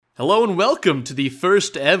Hello and welcome to the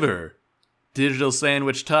first ever Digital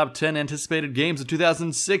Sandwich Top 10 Anticipated Games of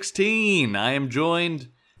 2016. I am joined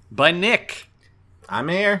by Nick. I'm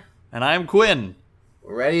here. And I'm Quinn.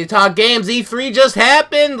 We're ready to talk games. E3 just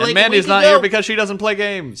happened. And Mandy's not here because she doesn't play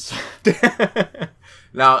games.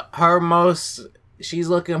 Now, she's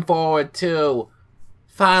looking forward to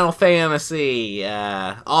Final Fantasy,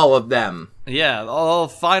 all of them. Yeah, all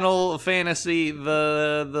Final Fantasy,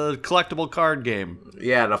 the collectible card game.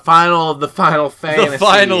 Yeah, the final of the Final Fantasy. The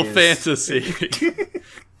Final Fantasy.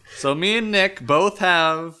 So me and Nick both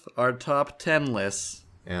have our top 10 lists,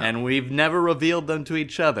 and we've never revealed them to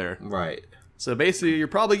each other. Right. So basically,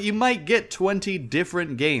 you might get 20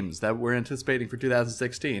 different games that we're anticipating for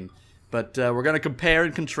 2016. But we're going to compare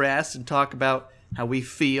and contrast and talk about how we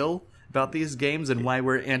feel about these games and why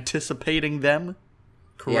we're anticipating them.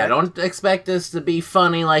 Correct? Yeah, don't expect this to be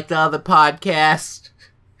funny like the other podcast.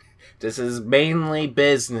 This is mainly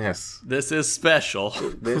business. This is special.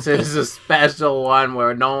 This is a special one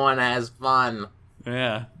where no one has fun.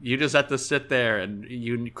 Yeah, you just have to sit there and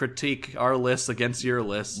you critique our lists against your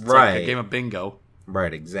list. It's right. like a game of bingo.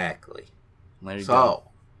 Right, exactly. There you go.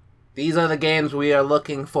 These are the games we are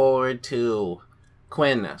looking forward to.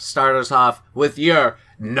 Quinn, start us off with your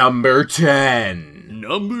number 10.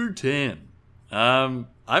 Number 10. I'm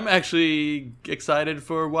actually excited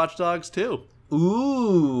for Watch Dogs 2.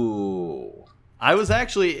 Ooh. I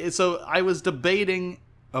was debating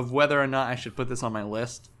of whether or not I should put this on my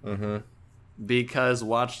list. Mm-hmm. Because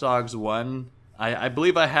Watch Dogs 1, I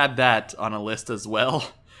believe I had that on a list as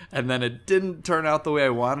well. And then it didn't turn out the way I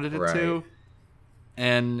wanted it to.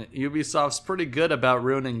 And Ubisoft's pretty good about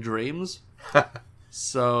ruining dreams.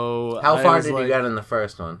 So how far did you get in the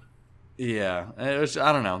first one? Yeah, it was,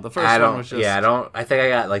 I don't know. The first one was just... I think I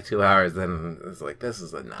got like 2 hours, then it was like, this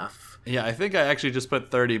is enough. Yeah, I think I actually just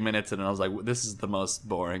put 30 minutes in and I was like, this is the most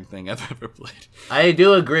boring thing I've ever played. I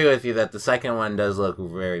do agree with you that the second one does look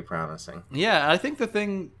very promising. Yeah, I think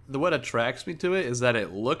what attracts me to it is that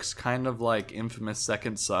it looks kind of like Infamous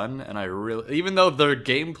Second Son, and even though their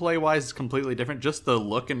gameplay-wise is completely different, just the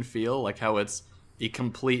look and feel, like how it's a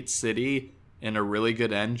complete city in a really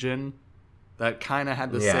good engine, that kind of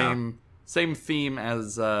had the same theme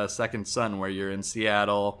as Second Son, where you're in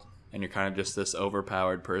Seattle and you're kind of just this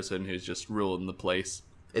overpowered person who's just ruling the place.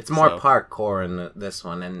 It's more parkour in this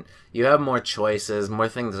one, and you have more choices, more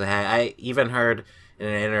things to have. I even heard in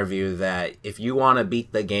an interview that if you want to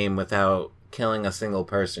beat the game without killing a single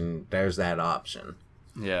person, there's that option.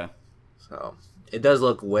 Yeah. So it does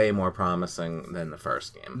look way more promising than the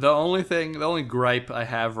first game. The only gripe I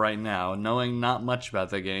have right now, knowing not much about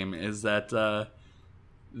the game, is that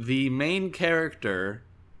the main character,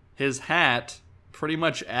 his hat pretty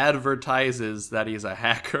much advertises that he's a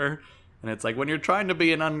hacker. And it's like, when you're trying to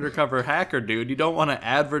be an undercover hacker dude, you don't want to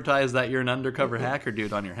advertise that you're an undercover hacker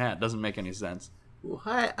dude on your hat. Doesn't make any sense.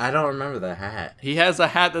 What? I don't remember the hat. He has a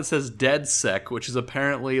hat that says DeadSec, which is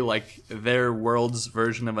apparently like their world's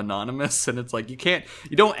version of Anonymous. And it's like, you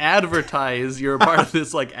don't advertise you're a part of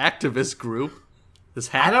this like activist group. This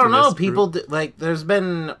hacktivist I don't know. Group. People there's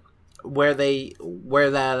been where they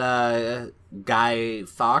wear that Guy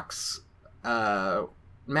Fawkes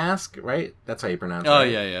mask, right? That's how you pronounce it. Oh,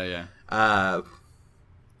 yeah.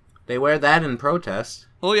 They wear that in protest.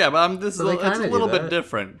 Well, yeah, but it's a little bit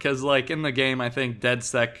different, because, like, in the game, I think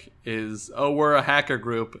DeadSec is, we're a hacker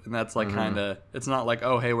group, and that's, like, kind of, it's not like,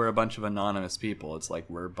 hey, we're a bunch of anonymous people. It's like,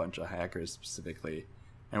 we're a bunch of hackers, specifically,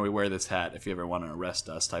 and we wear this hat if you ever want to arrest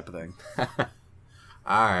us, type of thing.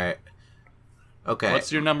 Alright. Okay.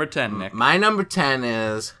 What's your number 10, Nick? My number 10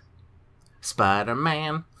 is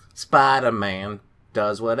Spider-Man. Spider-Man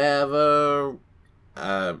does whatever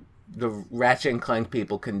the Ratchet and Clank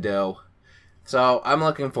people can do. So I'm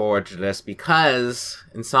looking forward to this because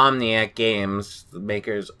Insomniac Games, the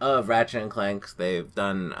makers of Ratchet and Clank,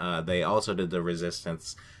 they also did the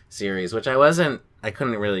Resistance series, which I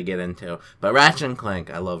couldn't really get into. But Ratchet and Clank,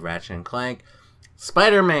 I love Ratchet and Clank.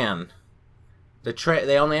 Spider-Man,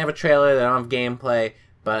 they only have a trailer, they don't have gameplay,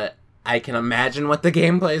 but I can imagine what the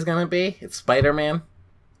gameplay is gonna be. It's Spider-Man.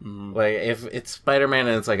 Mm-hmm. Like, if it's Spider-Man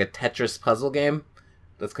and it's like a Tetris puzzle game,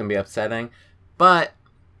 that's gonna be upsetting. But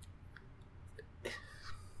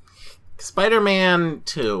Spider-Man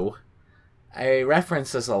 2, I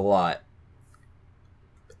reference this a lot.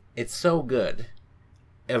 It's so good.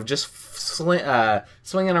 Of just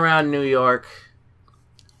swinging around New York,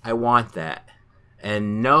 I want that.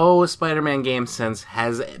 And no Spider-Man game since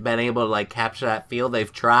has been able to like capture that feel.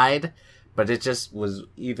 They've tried, but it just was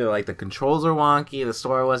either like the controls are wonky, the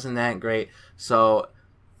story wasn't that great. So,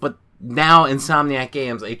 but now Insomniac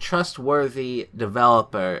Games, a trustworthy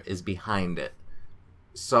developer, is behind it.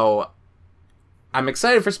 So I'm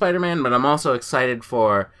excited for Spider-Man, but I'm also excited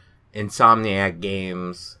for Insomniac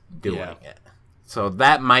Games doing it. So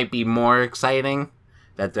that might be more exciting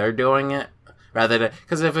that they're doing it. Rather than,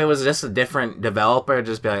 because if it was just a different developer,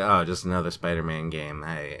 just be like, oh, just another Spider-Man game.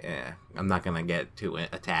 I'm not going to get too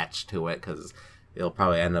attached to it because it'll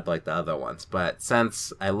probably end up like the other ones. But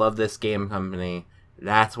since I love this game company,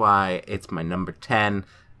 that's why it's my number 10.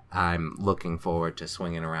 I'm looking forward to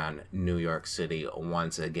swinging around New York City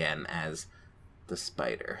once again as the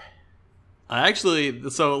Spider.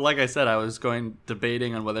 So like I said, I was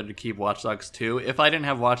debating on whether to keep Watch Dogs 2. If I didn't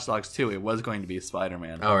have Watch Dogs 2, it was going to be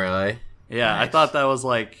Spider-Man. Oh, really? Yeah, Nice. I thought that was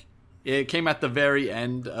like, it came at the very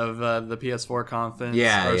end of the PS4 conference,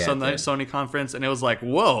 Sony conference, and it was like,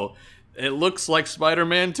 whoa, it looks like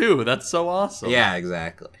Spider-Man 2. That's so awesome. Yeah,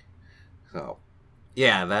 exactly. So,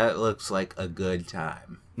 yeah, that looks like a good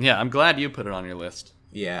time. Yeah, I'm glad you put it on your list.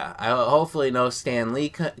 Yeah, hopefully no Stan Lee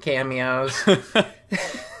cameos.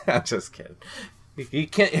 I'm just kidding. You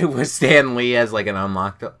can't. It was Stan Lee as like an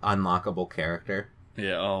unlockable character.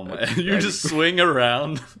 Yeah. Oh my! You just swing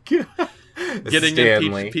around. Getting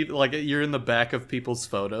in people, like you're in the back of people's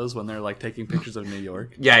photos when they're like taking pictures of New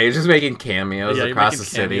York. Yeah, you're just making cameos across the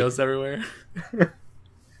city. Cameos everywhere.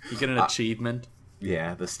 You get an achievement.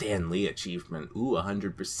 Yeah, the Stan Lee achievement. Ooh,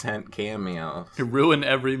 100% cameo. You ruin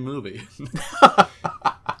every movie.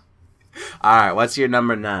 Alright, what's your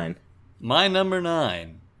number 9? My number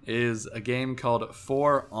 9 is a game called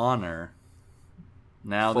For Honor.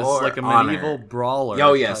 Now, this is like a medieval brawler.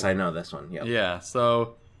 Oh, yes, I know this one. Yep. Yeah,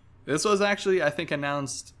 so this was actually, I think,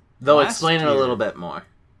 announced explain it a little bit more.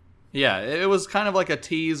 Yeah, it was kind of like a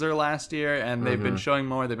teaser last year, and they've been showing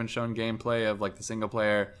more. They've been showing gameplay of like the single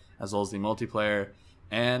player as well as the multiplayer,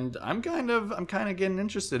 and I'm kind of getting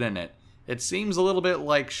interested in it. It seems a little bit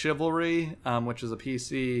like Chivalry, which is a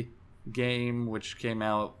PC game which came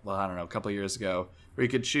out, well, I don't know, a couple of years ago, where you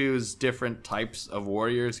could choose different types of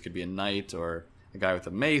warriors. It could be a knight or a guy with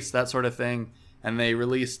a mace, that sort of thing. And they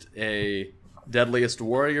released a Deadliest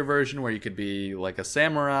Warrior version where you could be like a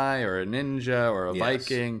samurai or a ninja or a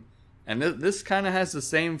Viking. And this kind of has the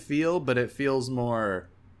same feel, but it feels more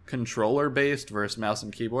controller-based versus mouse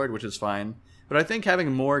and keyboard, which is fine. But I think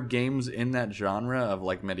having more games in that genre of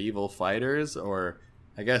like medieval fighters, or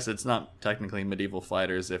I guess it's not technically medieval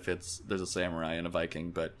fighters if there's a samurai and a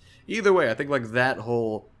Viking, but either way, I think like that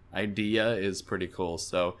whole idea is pretty cool.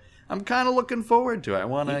 So I'm kind of looking forward to it. I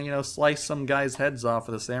want to, slice some guys' heads off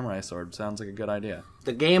with a samurai sword. Sounds like a good idea.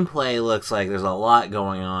 The gameplay looks like there's a lot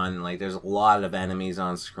going on. Like, there's a lot of enemies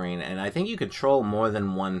on screen, and I think you control more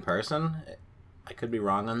than one person. I could be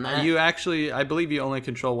wrong on that. I believe you only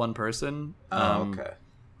control one person. Oh, okay.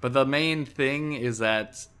 But the main thing is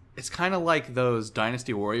that it's kind of like those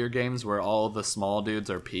Dynasty Warrior games where all the small dudes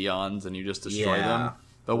are peons and you just destroy them.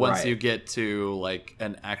 But once you get to like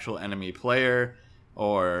an actual enemy player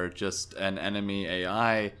or just an enemy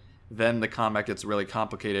AI, then the combat gets really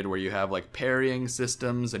complicated where you have like parrying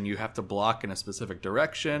systems and you have to block in a specific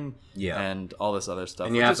direction and all this other stuff.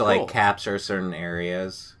 And you have to like capture certain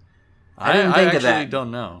areas. I didn't think of that. I actually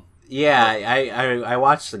don't know. Yeah, I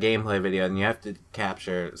watched the gameplay video and you have to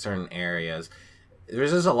capture certain areas.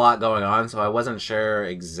 There's just a lot going on, so I wasn't sure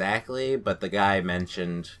exactly, but the guy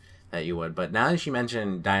mentioned that you would. But now that you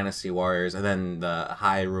mentioned Dynasty Warriors, and then the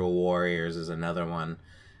Hyrule Warriors is another one,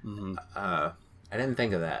 I didn't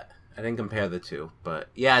think of that. I didn't compare the two, but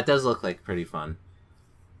yeah, it does look like pretty fun.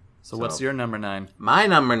 So what's your number 9? My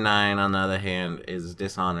number 9, on the other hand, is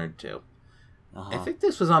Dishonored 2. I think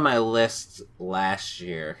this was on my list last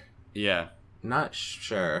year. Yeah. Not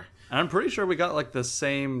sure. And I'm pretty sure we got like the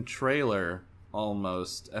same trailer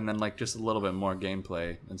almost, and then like just a little bit more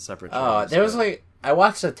gameplay in separate trailers. There was like, I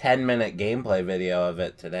watched a 10-minute gameplay video of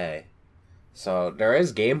it today. So there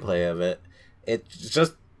is gameplay of it. It's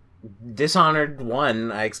just Dishonored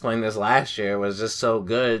 1, I explained this last year, was just so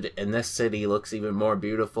good, and this city looks even more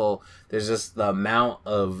beautiful. There's just the amount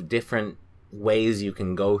of different ways you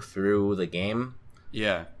can go through the game.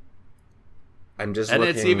 Yeah. I'm just and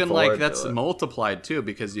it's even like that's multiplied too,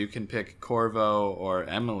 because you can pick Corvo or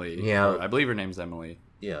Emily. Yeah. I believe her name's Emily.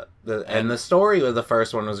 Yeah. And the story of the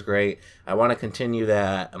first one was great. I want to continue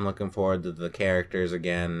that. I'm looking forward to the characters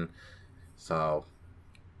again. So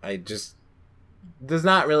there's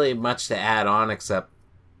not really much to add on except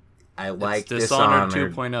I like Dishonored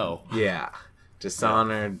 2.0. Yeah.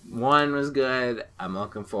 Dishonored 1 was good. I'm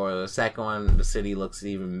looking forward to the second one. The city looks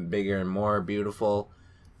even bigger and more beautiful.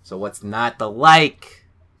 So what's not to like?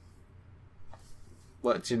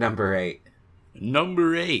 What's your number 8?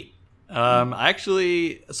 Number 8.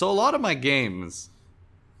 Actually, so a lot of my games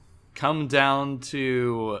come down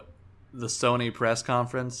to the Sony press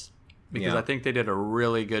conference because Yeah. I think they did a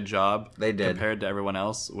really good job. They did. Compared to everyone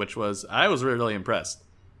else, which was I was really impressed.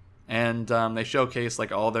 And they showcased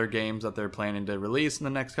like all their games that they're planning to release in the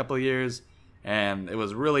next couple of years, and it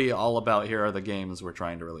was really all about here are the games we're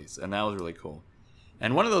trying to release, and that was really cool.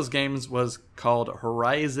 And one of those games was called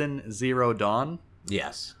Horizon Zero Dawn,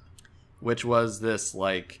 Yes. which was this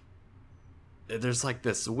like there's like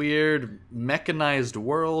this weird mechanized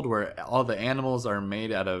world where all the animals are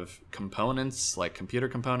made out of components, like computer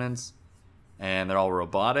components, and they're all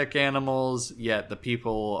robotic animals, yet the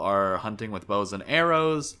people are hunting with bows and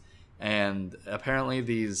arrows, and apparently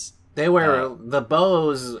these They were the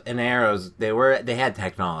bows and arrows. They had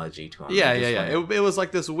technology to them. yeah They yeah just yeah weren't- it was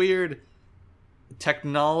like this weird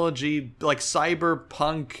technology, like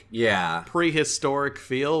cyberpunk yeah. prehistoric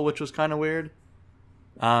feel, which was kind of weird.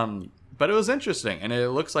 But it was interesting, and it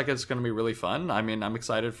looks like it's going to be really fun. I mean, I'm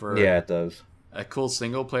excited for Yeah, it does. a cool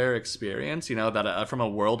single player experience, you know, that from a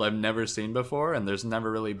world I've never seen before, and there's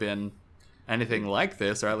never really been anything like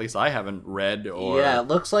this, or at least I haven't read or Yeah, it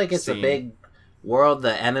looks like it's seen. a big world.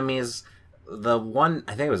 The enemies, the one,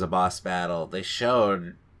 I think it was a boss battle, they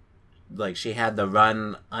showed, like, she had to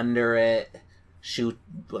run under it, shoot,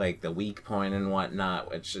 like, the weak point and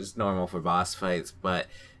whatnot, which is normal for boss fights, but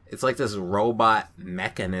it's like this robot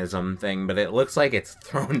mechanism thing, but it looks like it's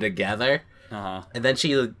thrown together. Uh-huh. And then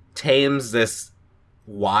she tames this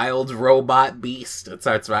wild robot beast and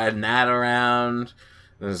starts riding that around.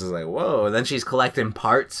 And it's just like, whoa. And then she's collecting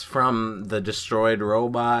parts from the destroyed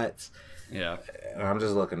robots. Yeah. And I'm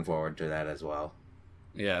just looking forward to that as well.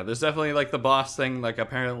 Yeah, there's definitely like the boss thing, like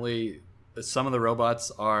apparently some of the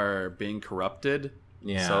robots are being corrupted.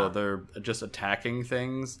 Yeah. So they're just attacking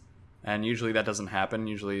things, and usually that doesn't happen.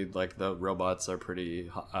 Usually like the robots are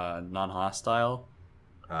pretty non-hostile.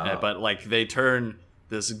 But like they turn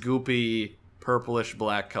this goopy purplish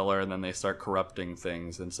black color, and then they start corrupting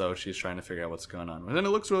things, and so she's trying to figure out what's going on. And then it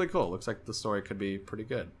looks really cool. It looks like the story could be pretty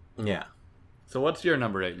good. Yeah. So what's your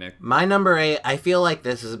number 8, Nick? My number 8, I feel like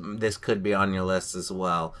this could be on your list as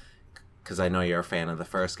well, because I know you're a fan of the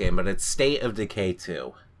first game, but it's State of Decay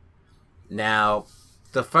 2. Now,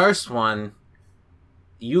 the first one,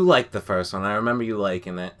 you liked the first one. I remember you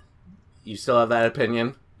liking it. You still have that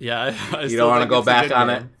opinion? Yeah, I You still don't want to think go it's a back good on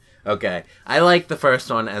game. it? Okay. I liked the first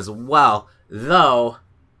one as well, though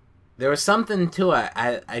there was something to it.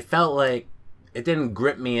 I felt like it didn't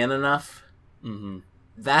grip me in enough. Mm-hmm.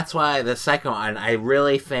 That's why the second one, I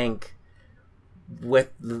really think,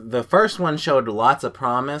 with the first one showed lots of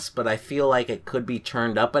promise, but I feel like it could be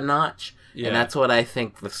turned up a notch. Yeah. And that's what I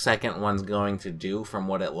think the second one's going to do from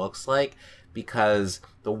what it looks like, because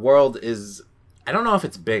the world is, I don't know if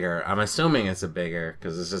it's bigger. I'm assuming it's a bigger,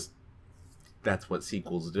 because it's just, that's what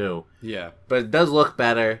sequels do. Yeah. But it does look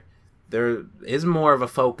better. There is more of a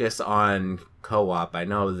focus on co-op. I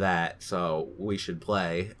know that, so we should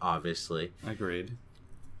play, obviously. Agreed.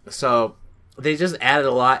 So they just added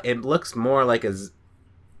a lot. It looks more like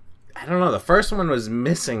I don't know. The first one was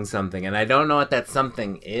missing something, and I don't know what that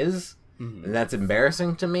something is. Mm-hmm. And that's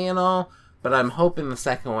embarrassing to me and all. But I'm hoping the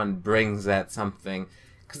second one brings that something,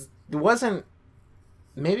 because it wasn't.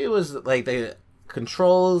 Maybe it was like the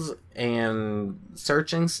controls and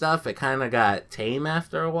searching stuff. It kind of got tame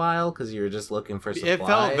after a while because you were just looking for supplies. It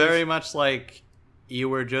felt very much like you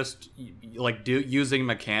were just like using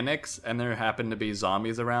mechanics, and there happened to be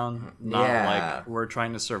zombies around. Not Yeah. like we're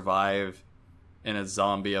trying to survive in a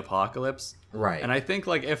zombie apocalypse. right. And I think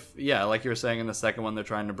like like you were saying in the second one, they're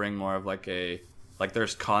trying to bring more of like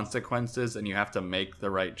there's consequences and you have to make the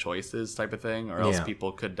right choices type of thing, or else Yeah.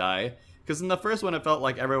 people could die. Because in the first one, it felt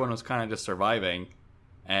like everyone was kind of just surviving,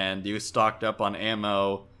 and you stocked up on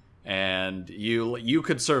ammo, and you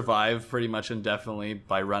could survive pretty much indefinitely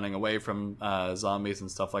by running away from zombies and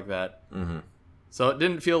stuff like that. Mm-hmm. So it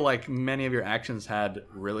didn't feel like many of your actions had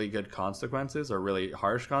really good consequences or really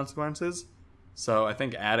harsh consequences. So I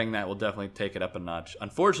think adding that will definitely take it up a notch.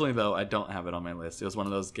 Unfortunately, though, I don't have it on my list. It was one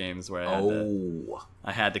of those games where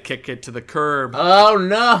I had to kick it to the curb. Oh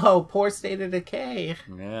no! Poor State of Decay.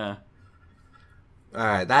 Yeah. All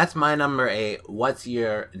right, that's my number 8. What's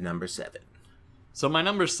your number 7? So my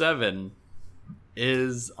number 7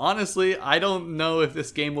 is, honestly, I don't know if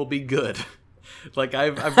this game will be good. Like,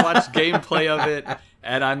 I've watched gameplay of it,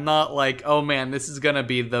 and I'm not like, oh man, this is going to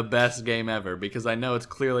be the best game ever, because I know it's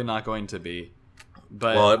clearly not going to be.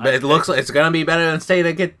 But Well, it looks like it's gonna be better than State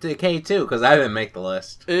of Decay 2, because I didn't make the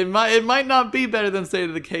list. It might not be better than State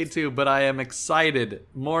of Decay 2, but I am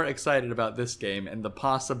more excited about this game and the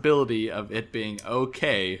possibility of it being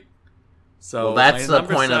okay. So Well, that's my the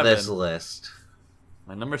number point of 7 this list.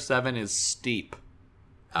 My number 7 is Steep.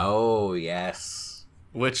 Oh yes.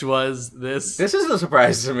 which was this. This is a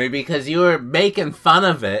surprise to me because you were making fun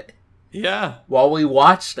of it Yeah. while we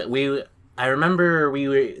watched it. I remember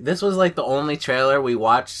this was like the only trailer we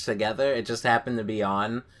watched together. It just happened to be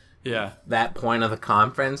on Yeah. that point of the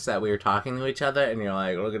conference that we were talking to each other, and you're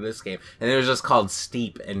like, look at this game. And it was just called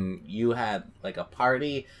Steep, and you had like a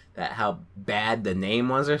party that how bad the name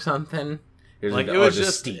was or something. Like, it was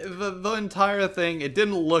just Steep. the entire thing. It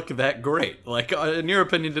didn't look that great. Like, in your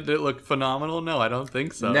opinion, did it look phenomenal? No, I don't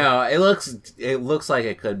think so. No, it looks like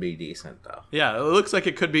it could be decent though. Yeah, it looks like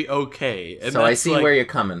it could be okay. And So I that's, see like, where you're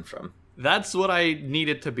coming from. That's what I need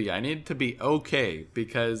it to be. I need it to be okay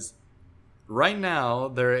because right now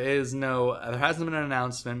there hasn't been an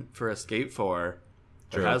announcement for Escape 4.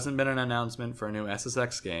 There True. hasn't been an announcement for a new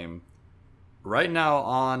SSX game. Right now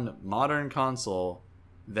on modern console,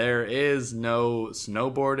 there is no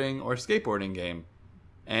snowboarding or skateboarding game.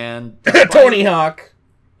 And Tony Hawk.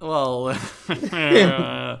 well,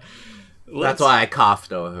 That's why I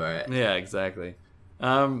coughed over it. Yeah, exactly.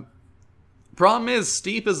 Problem is,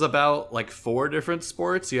 Steep is about like 4 different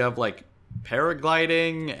sports. You have like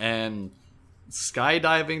paragliding and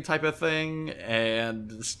skydiving type of thing,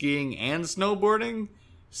 and skiing and snowboarding.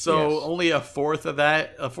 So Yes. only a fourth of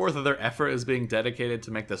their effort is being dedicated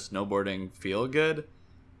to make the snowboarding feel good.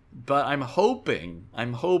 But I'm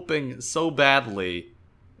hoping so badly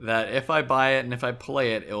that if I buy it and if I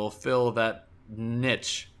play it, it will fill that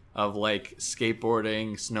niche of like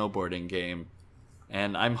skateboarding, snowboarding game.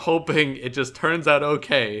 And I'm hoping it just turns out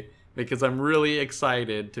okay because I'm really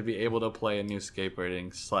excited to be able to play a new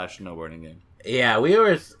skateboarding/snowboarding game. Yeah, we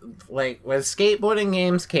were like when skateboarding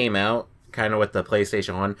games came out, kind of with the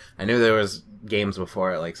PlayStation 1. I knew there was games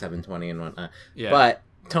before it, like 720 and whatnot. Yeah. But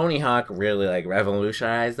Tony Hawk really like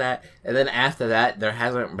revolutionized that. And then after that, there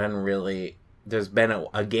hasn't been really. There's been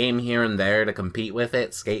a game here and there to compete with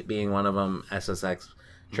it. Skate being one of them. SSX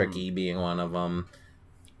Tricky being one of them.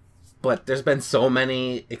 But there's been so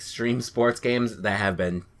many extreme sports games that have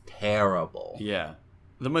been terrible. Yeah.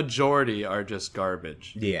 The majority are just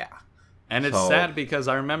garbage. Yeah. And it's So- sad because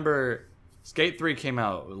I remember Skate 3 came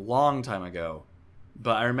out a long time ago.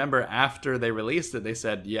 But I remember after they released it, they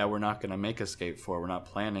said, yeah, we're not going to make a Skate 4. We're not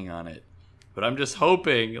planning on it. But I'm just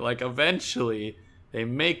hoping, like, eventually they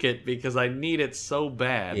make it because I need it so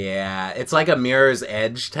bad. Yeah. It's like a Mirror's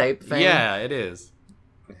Edge type thing. Yeah, it is.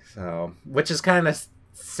 So, which is kind of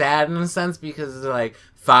sad in a sense because they're like,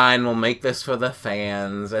 fine, we'll make this for the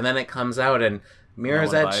fans. And then it comes out and Mirror's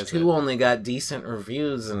one Edge buys 2 it. only got decent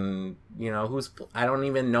reviews and, I don't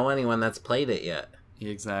even know anyone that's played it yet.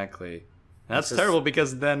 Exactly. That's just- terrible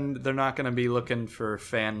because then they're not going to be looking for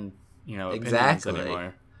fan, opinions Exactly.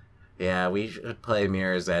 anymore. Yeah, we should play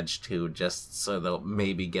Mirror's Edge 2 just so they'll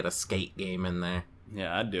maybe get a skate game in there.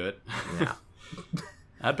 Yeah, I'd do it. Yeah.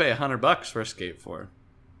 I'd pay $100 for Skate 4.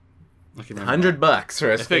 Looking at $100 for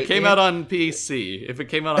a If skate it came game? out on PC,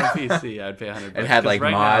 I'd pay $100. It had 'Cause like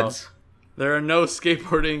right now, mods. there are no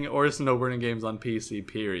skateboarding or snowboarding games on PC.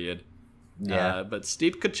 Period. Yeah. But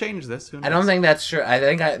Steep could change this. Who knows? I don't think that's true. I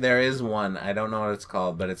think there is one. I don't know what it's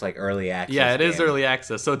called, but it's like early access. Yeah, it is game. early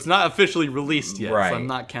access, so it's not officially released yet. Right. So I'm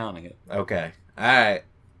not counting it. Okay. All right.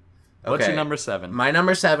 What's Okay. your number 7? My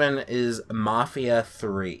number 7 is Mafia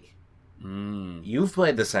 3. Mm. You've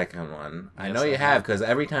played the second one. I Yes, know you I have, have. because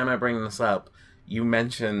every time I bring this up, you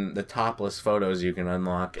mention the topless photos you can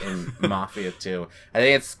unlock in Mafia 2. I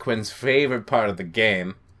think it's Quinn's favorite part of the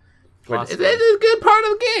game. But it's Possibly. a good part of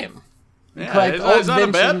the game. Yeah, Collect it's, old it's not a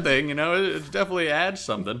bad vintage- thing, it definitely adds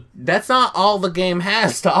something. That's not all the game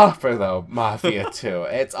has to offer, though, Mafia 2.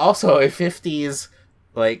 It's also a 50s,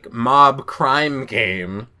 like, mob crime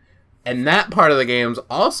game. And that part of the games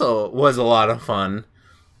also was a lot of fun.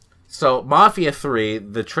 So, Mafia 3,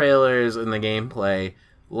 the trailers and the gameplay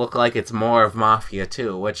look like it's more of Mafia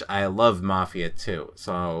 2, which I love Mafia 2.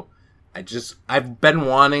 So, I've been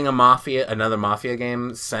wanting another Mafia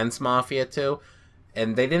game since Mafia 2.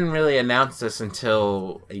 And they didn't really announce this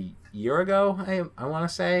until a year ago, I want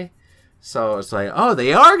to say. So it's like, oh,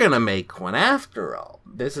 they are gonna make one after all.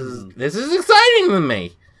 This is exciting to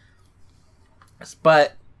me.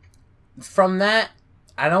 But from that,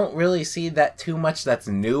 I don't really see that too much that's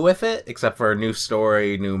new with it, except for a new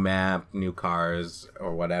story, new map, new cars,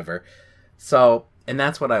 or whatever. So, and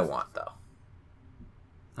that's what I want, though.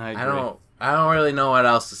 I agree. I don't really know what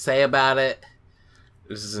else to say about it.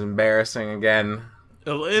 This is embarrassing again.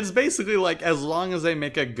 It's basically like as long as they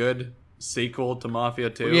make a good sequel to Mafia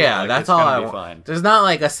 2, Yeah, like, that's it's all gonna I be want. fine. There's not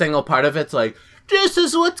like a single part of it's like, this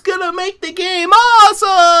is what's gonna make the game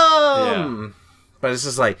awesome! But it's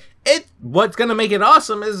just like, what's gonna make it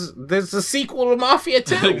awesome is there's a sequel to Mafia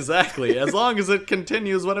 2. Exactly. As long as it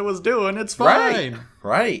continues what it was doing, it's fine.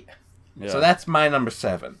 Right. Yeah. So that's my number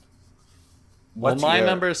 7. What's my your...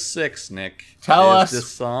 number 6, Nick, Tell is us.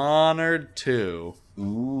 Dishonored 2.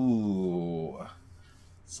 Ooh.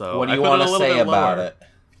 So What do I you put want it a to little say bit about lower. it?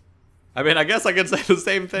 I mean, I guess I could say the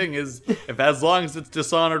same thing. Is if as long as it's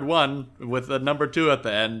Dishonored 1 with a number 2 at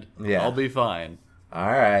the end, Yeah. I'll be fine.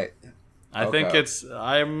 All right. I think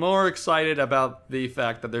I'm more excited about the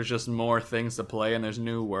fact that there's just more things to play and there's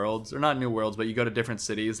new worlds. Or not new worlds, but you go to different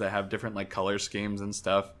cities that have different like color schemes and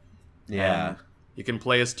stuff. Yeah. And you can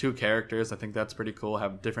play as 2 characters. I think that's pretty cool.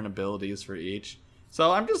 Have different abilities for each.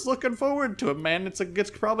 So I'm just looking forward to it, man. It's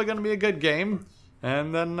probably going to be a good game.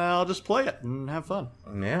 And then I'll just play it and have fun.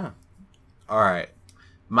 Yeah. All right.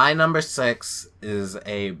 My number 6 is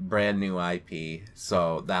a brand new IP,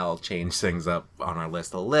 so that'll change things up on our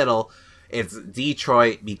list a little. It's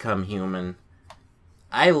Detroit Become Human.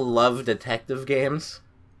 I love detective games.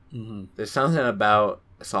 Mm-hmm. There's something about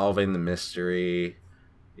solving the mystery,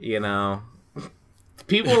 you know.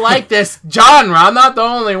 People like this genre. I'm not the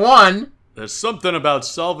only one. There's something about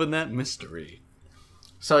solving that mystery.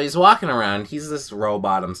 So he's walking around. He's this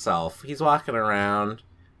robot himself. He's walking around,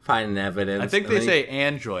 finding evidence. I think they say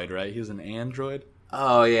android, right? He's an android.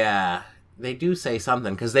 Oh, yeah. They do say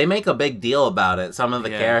something, because they make a big deal about it. Some of the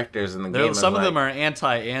characters in the game. Some of them are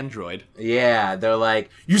anti-android. Yeah, they're like,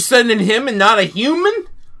 you're sending him and not a human?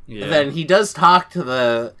 Yeah. And then he does talk to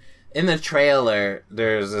the... In the trailer,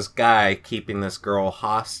 there's this guy keeping this girl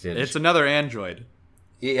hostage. It's another android.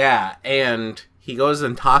 Yeah, and he goes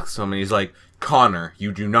and talks to him, and he's like, Connor,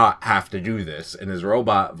 you do not have to do this, in his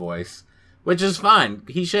robot voice. Which is fine.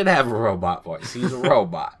 He should have a robot voice. He's a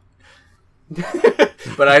robot.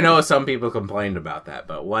 But I know some people complained about that,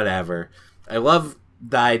 but whatever. I love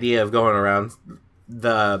the idea of going around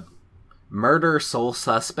the Murder Soul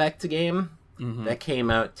Suspect game that came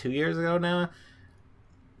out 2 years ago now.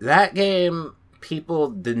 That game people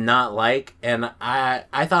did not like, and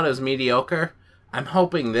I thought it was mediocre. I'm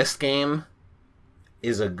hoping this game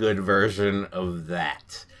is a good version of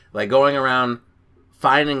that. Like going around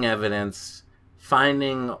finding evidence,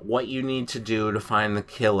 finding what you need to do to find the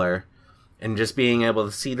killer, and just being able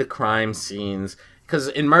to see the crime scenes. Because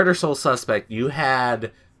in Murder Soul Suspect, you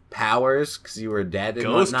had powers because you were dead and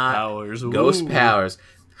Ghost whatnot. powers. Ooh. Ghost powers.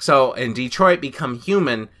 So in Detroit Become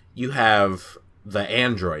Human, you have the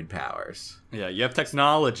android powers. Yeah, you have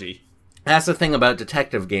technology. That's the thing about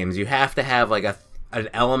detective games. You have to have like an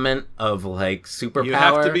element of like superpower. You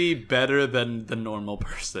have to be better than the normal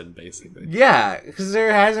person, basically. Yeah, because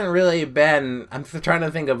there hasn't really been... I'm trying to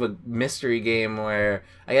think of a mystery game where...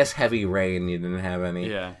 I guess Heavy Rain, you didn't have any.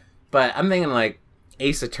 Yeah. But I'm thinking like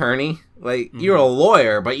Ace Attorney. Like, you're a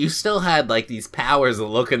lawyer, but you still had like these powers that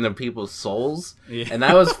look into people's souls. Yeah. And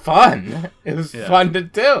that was fun. It was fun to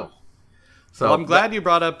do. So Well, I'm glad you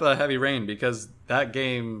brought up Heavy Rain, because that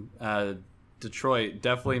game, Detroit,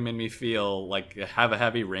 definitely made me feel like have a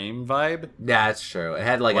Heavy Rain vibe. Yeah, that's true. It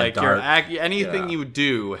had like a dark... anything you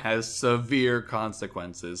do has severe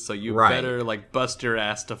consequences, so you better like bust your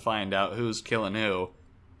ass to find out who's killing who,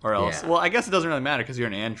 or else. Yeah. Well, I guess it doesn't really matter because you're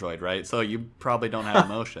an android, right? So you probably don't have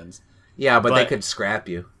emotions. Yeah, but they could scrap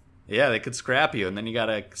you. Yeah, they could scrap you, and then you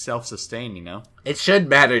gotta self-sustain, you know? It should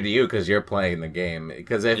matter to you because you're playing the game.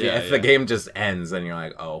 Because if the game just ends, then you're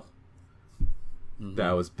like, oh,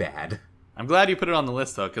 that was bad. I'm glad you put it on the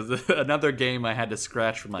list, though, because another game I had to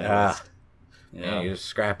scratch from my list. Yeah, you're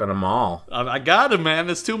scrapping them all. I got it, man.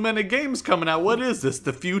 There's too many games coming out. What is this,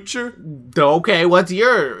 the future? Okay, what's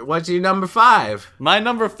your number 5? My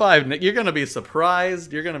number 5, Nick, you're gonna be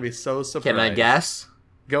surprised. You're gonna be so surprised. Can I guess?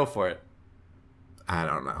 Go for it. I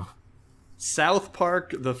don't know. South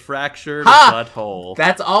Park: The Fractured Ha! Butthole.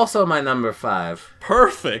 That's also my number 5.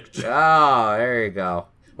 Perfect. Oh, there you go.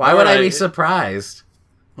 Why would I be surprised?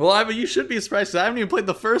 Well, you should be surprised, 'cause I haven't even played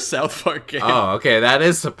the first South Park game. Oh, okay, that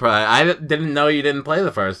is surprise. I didn't know you didn't play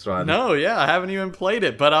the first one. No, yeah, I haven't even played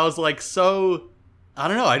it, but I was like I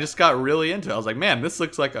don't know, I just got really into it. I was like, man, this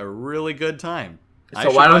looks like a really good time. So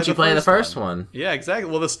why don't you play the first one? Yeah, exactly.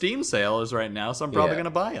 Well, the Steam sale is right now, so I'm probably going to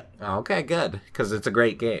buy it. Okay, good, because it's a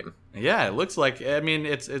great game. Yeah, it looks like, I mean,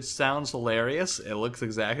 it sounds hilarious. It looks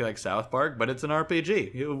exactly like South Park, but it's an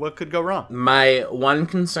RPG. What could go wrong? My one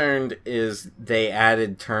concern is they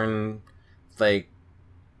added turn, like...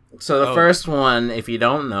 So the first one, if you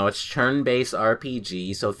don't know, it's turn-based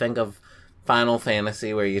RPG, so think of Final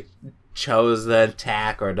Fantasy where you chose the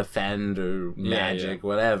attack or defend or magic,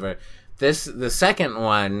 whatever. The second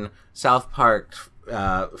one, South Park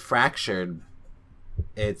Fractured,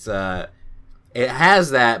 it's it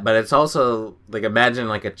has that, but it's also like, imagine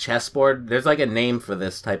like a chessboard. There's like a name for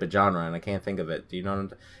this type of genre, and I can't think of it. Do you know what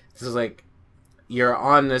I'm This is like you're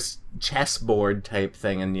on this chessboard type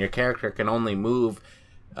thing, and your character can only move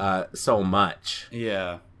so much.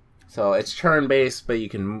 Yeah. So it's turn-based, but you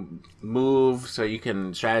can move, so you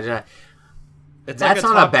can strategize. It's That's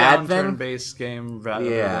like not a bad thing. turn-based game rather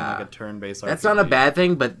than like a turn-based RPG. That's not a bad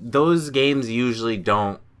thing, but those games usually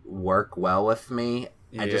don't work well with me.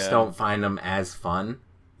 I just don't find them as fun.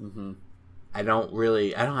 Mm-hmm. I don't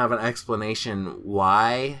have an explanation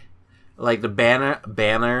why. Like the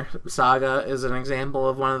Banner Saga is an example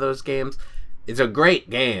of one of those games. It's a great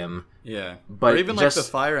game. Yeah. But or even like the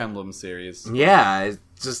Fire Emblem series. Yeah, it's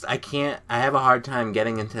just I have a hard time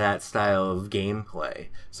getting into that style of gameplay.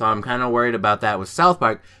 So I'm kind of worried about that with South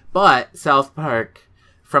Park. But South Park,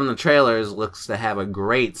 from the trailers, looks to have a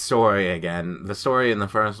great story again. The story in the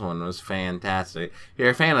first one was fantastic. If you're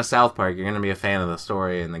a fan of South Park, you're going to be a fan of the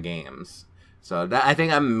story in the games. So I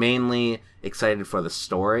think I'm mainly excited for the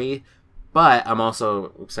story, but I'm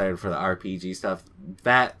also excited for the RPG stuff.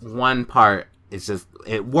 That one part is just,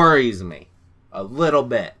 it worries me a little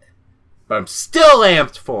bit, but I'm still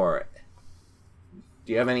amped for it.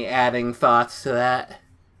 Do you have any adding thoughts to that?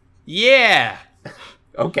 Yeah!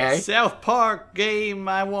 Okay. South Park game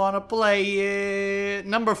I want to play it.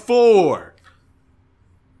 Number 4.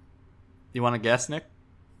 You want to guess, Nick?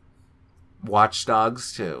 Watch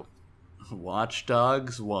Dogs 2. Watch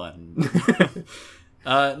Dogs 1.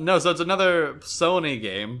 No, so it's another Sony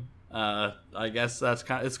game. I guess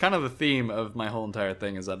it's kind of the theme of my whole entire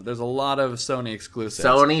thing is that there's a lot of Sony exclusives.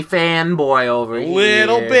 Sony fanboy over here. A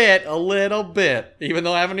little bit. Even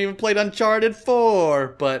though I haven't even played Uncharted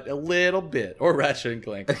 4, but a little bit. Or Ratchet and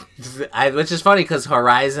Clank. Which is funny because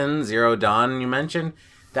Horizon Zero Dawn, you mentioned,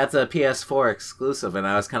 that's a PS4 exclusive, and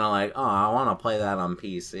I was kind of like, oh, I want to play that on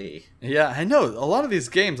PC. Yeah, I know. A lot of these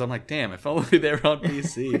games, I'm like, damn, if only they were on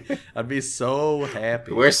PC, I'd be so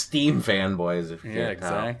happy. We're Steam fanboys, if you can't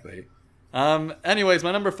exactly. Anyways,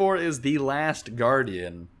 my number 4 is The Last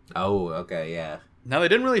Guardian. Oh, okay, yeah. Now, they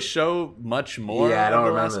didn't really show much more I don't of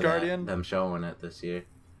The remember Last Guardian. them showing it this year.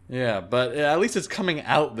 Yeah, but at least it's coming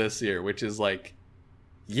out this year, which is like,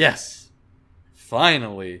 yes.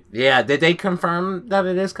 Finally. Yeah, did they confirm that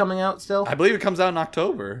it is coming out still? I believe it comes out in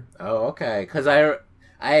October. Oh, okay. Because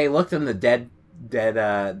I looked in the Dead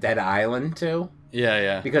Island too.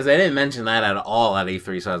 Yeah. Because they didn't mention that at all at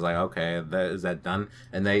E3, so I was like, okay, is that done?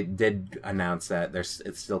 And they did announce that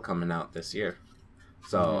it's still coming out this year.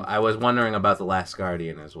 So I was wondering about The Last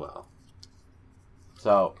Guardian as well.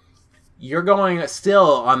 So you're going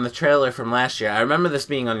still on the trailer from last year. I remember this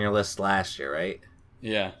being on your list last year, right?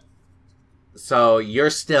 Yeah. So you're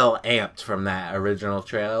still amped from that original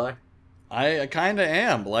trailer? I kind of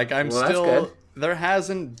am. Like, I'm Well, still... that's good. There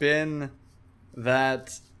hasn't been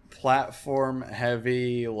that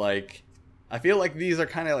platform-heavy, like... I feel like these are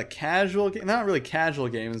kind of like casual... Not really casual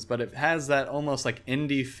games, but it has that almost like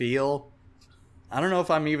indie feel. I don't know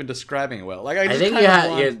if I'm even describing it well. Like, I think you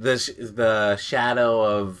have the Shadow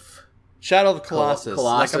of... Shadow of the Colossus.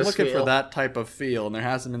 Colossus like, I'm looking feel. for that type of feel, and there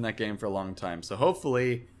hasn't been that game for a long time. So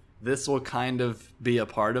hopefully... this will kind of be a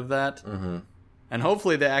part of that. Mm-hmm. And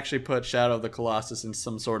hopefully they actually put Shadow of the Colossus in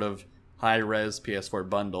some sort of high-res PS4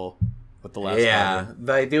 bundle with the last Guardian.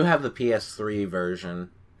 They do have the PS3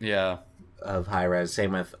 version of high-res.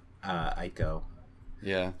 Same with Ico.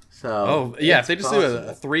 Yeah. So if they just do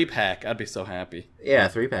a 3-pack, I'd be so happy. Yeah, a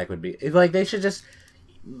 3-pack would be... Like, they should just...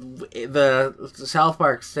 The South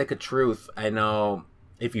Park Stick of Truth, I know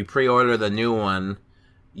if you pre-order the new one,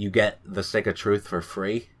 you get the Stick of Truth for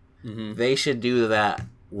free. Mm-hmm. They should do that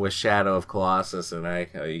with Shadow of Colossus and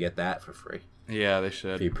Ico. You get that for free. Yeah, they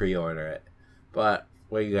should. If you pre-order it. But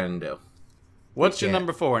what are you going to do? What's your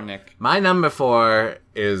number 4, Nick? My number 4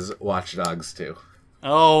 is Watch Dogs 2.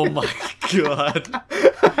 Oh my god.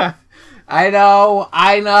 I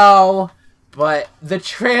know. But the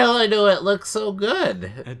trailer to it looks so good.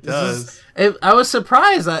 It does. I was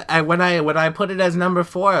surprised. When I put it as number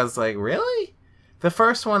 4, I was like, really? The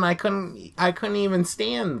first one I couldn't even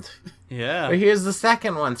stand. Yeah. But here's the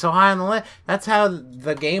second one. So high on the list. That's how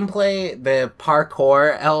the gameplay, the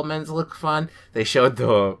parkour elements look fun. They showed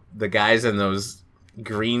the guys in those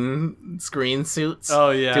green screen suits.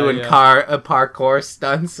 Oh yeah. Doing parkour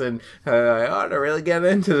stunts and to really get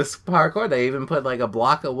into this parkour. They even put like a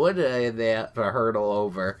block of wood there to hurdle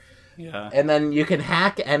over. Yeah. And then you can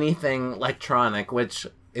hack anything electronic, which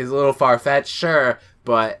is a little far-fetched, sure,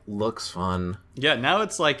 but looks fun. Yeah, now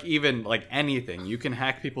it's like even like anything. You can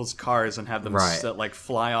hack people's cars and have them like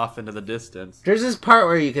fly off into the distance. There's this part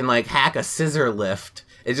where you can like hack a scissor lift.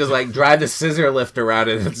 It's just like drive the scissor lift around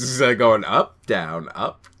it. It's just like going up, down,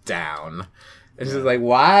 up, down. It's just like,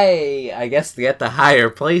 why? I guess to get the higher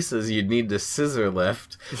places, you'd need the scissor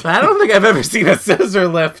lift. But I don't think I've ever seen a scissor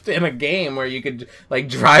lift in a game where you could like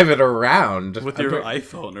drive it around with your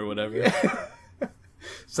iPhone or whatever.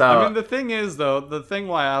 So I mean, the thing is, though, the thing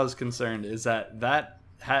why I was concerned is that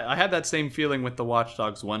I had that same feeling with the Watch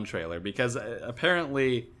Dogs 1 trailer, because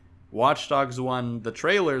apparently Watch Dogs 1, the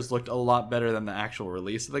trailers looked a lot better than the actual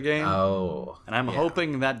release of the game. Oh. And I'm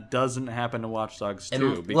hoping that doesn't happen to Watch Dogs 2,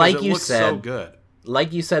 and because like it you looks said, so good.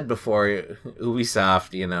 Like you said before,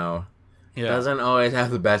 Ubisoft, doesn't always have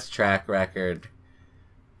the best track record.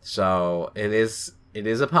 So it is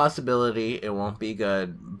a possibility it won't be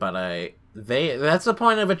good, but that's the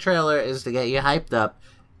point of a trailer, is to get you hyped up,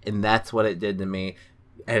 and that's what it did to me.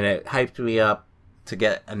 And it hyped me up to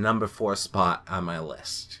get a number 4 spot on my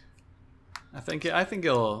list. I think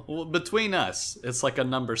it'll, between us, it's like a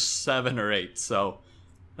number 7 or 8, so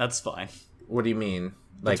that's fine. What do you mean?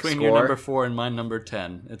 Like between score? Your number 4 and my number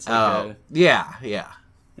 10, it's like yeah.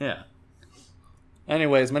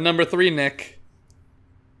 Anyways, my number 3, Nick.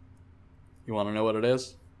 You want to know what it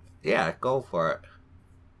is? Yeah, go for it.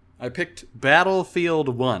 I picked Battlefield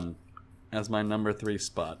 1 as my number 3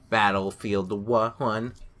 spot. Battlefield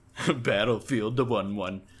 1. Battlefield a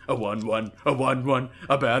 1-1. A 1-1. A 1-1.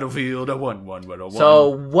 A Battlefield a 1-1. A 1. So,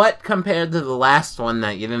 what compared to the last one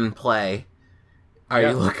that you didn't play are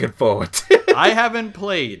you looking forward to? I haven't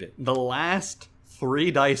played the last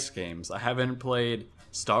 3 DICE games. I haven't played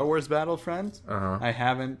Star Wars Battlefront. I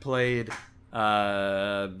haven't played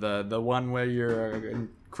the one where you're a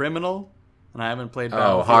criminal. And I haven't played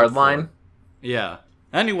Battlefield Hardline? 4. Yeah.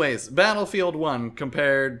 Anyways, Battlefield 1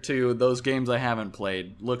 compared to those games I haven't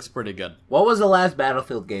played looks pretty good. What was the last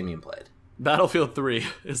Battlefield game you played? Battlefield 3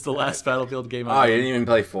 is the last Battlefield game I played. Oh, you didn't even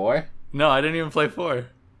play 4? No, I didn't even play 4.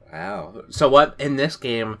 Wow. So what in this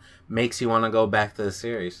game makes you want to go back to the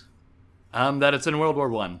series? That it's in World War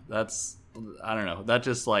 1. That's, I don't know. That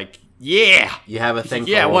just like, yeah! You have a thing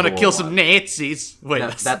for I want to kill some Nazis. Wait,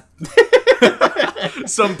 that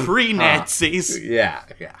some pre-Nazis. Yeah.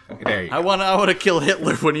 There you go. I want to kill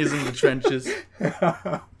Hitler when he's in the trenches.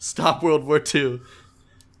 Stop World War II.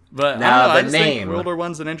 But now I the just name. think World War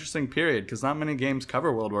I's an interesting period because not many games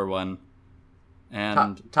cover World War I.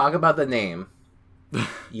 And talk about the name.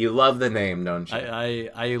 You love the name, don't you?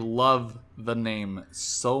 I love the name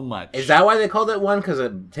so much. Is that why they called it 1? Because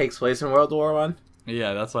it takes place in World War I?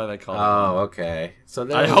 Yeah, that's why they called it. Oh, okay. So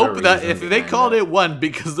I hope that if they called it 1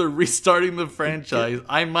 because they're restarting the franchise,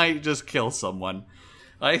 I might just kill someone.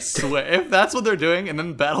 I swear, if that's what they're doing, and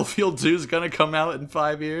then Battlefield 2 is gonna come out in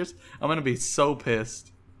 5 years, I'm gonna be so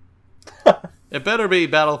pissed. It better be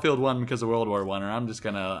Battlefield 1 because of World War I, or I'm just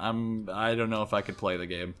gonna. I don't know if I could play the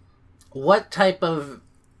game. What type of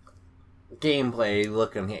gameplay are you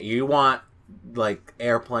looking at? You want like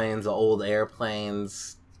airplanes, old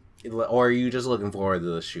airplanes? Or are you just looking forward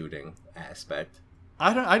to the shooting aspect?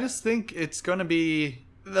 I just think it's gonna be.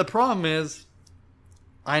 The problem is,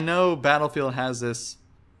 I know Battlefield has this,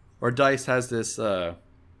 or DICE has this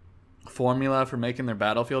formula for making their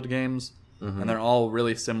Battlefield games, and they're all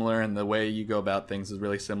really similar, and the way you go about things is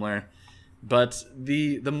really similar. But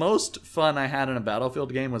the most fun I had in a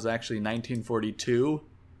Battlefield game was actually 1942,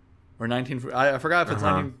 or I forgot if it's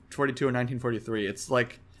 1942 or 1943. It's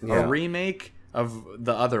like a remake of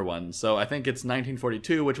the other one. So I think it's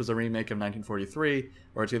 1942, which was a remake of 1943,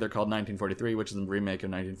 or it's either called 1943, which is a remake of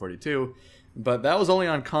 1942. But that was only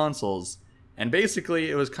on consoles, and basically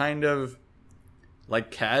it was kind of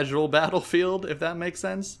like casual Battlefield, if that makes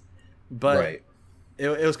sense. But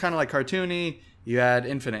it was kind of like cartoony. You had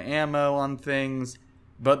infinite ammo on things.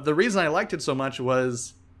 But the reason I liked it so much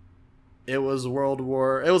was it was World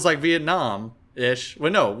War... It was like Vietnam-ish.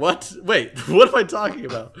 Wait, no, what? Wait, what am I talking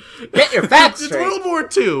about? Get your facts It's straight. World War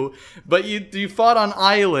II, but you fought on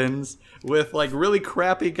islands with like really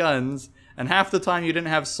crappy guns, and half the time you didn't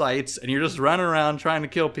have sights, and you're just running around trying to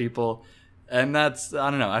kill people. And that's, I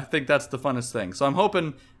don't know, I think that's the funnest thing. So I'm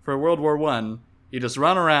hoping for World War I, you just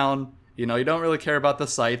run around, you know, you don't really care about the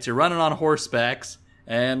sights, you're running on horsebacks,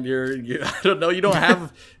 and I don't know, you don't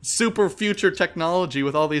have super future technology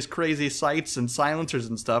with all these crazy sights and silencers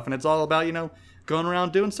and stuff, and it's all about, you know, going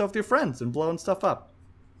around doing stuff with your friends and blowing stuff up.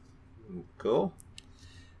 Cool.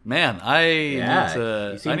 Man, I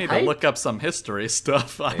You seem need to hyped. look up some history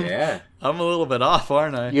stuff. Yeah. I'm a little bit off,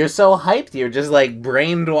 aren't I? You're so hyped. You're just like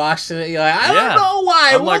brainwashed. You're like, I Yeah. don't know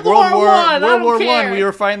why. I'm like World War One. World War care. One. We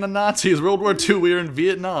were fighting the Nazis. World War Two. We were in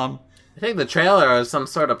Vietnam. I think the trailer was some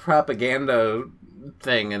sort of propaganda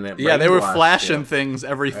thing, and it. Yeah, they were brainwashed flashing you. things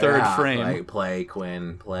every third Yeah, frame. Like play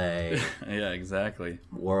Quinn, play Yeah, exactly.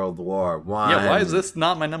 World War One. Yeah, why is this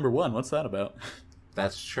not my number one? What's that about?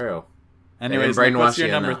 That's true. Anyways, didn't Nick, what's brainwash your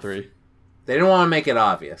you number enough. 3? They didn't want to make it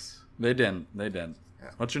obvious. They didn't.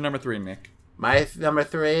 What's your number 3, Mick? My number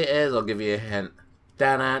 3 is, I'll give you a hint.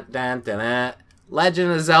 Dun-dun-dun-dun-dun.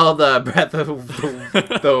 Legend of Zelda: Breath of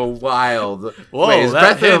the Wild. Whoa, Wait, is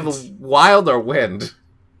that Breath of hint. the Wild or Wind?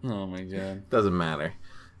 Oh my god. Doesn't matter.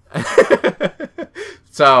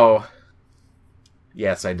 So,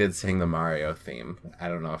 yes, I did sing the Mario theme. I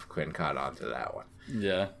don't know if Quinn caught on to that one.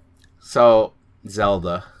 Yeah. So,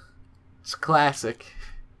 Zelda. It's a classic.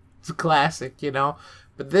 It's a classic, you know?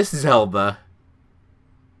 But this Zelda,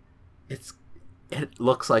 it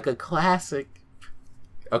looks like a classic.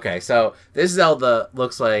 Okay, so this Zelda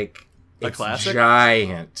looks like A it's classic?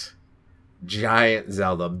 giant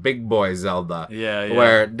Zelda, big boy Zelda. Yeah.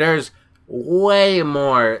 Where there's way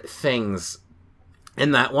more things.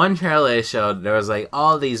 In that one trailer they showed, there was like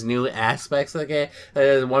all these new aspects of the game.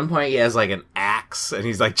 At one point he has like an axe and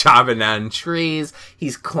he's like chopping down trees.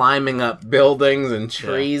 He's climbing up buildings and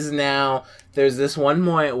trees now. There's this one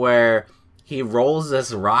point where he rolls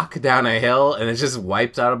this rock down a hill and it just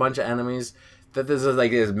wipes out a bunch of enemies. That there's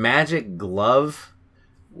like this magic glove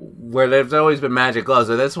where there's always been magic gloves,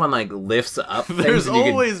 but this one like lifts up things. There's and you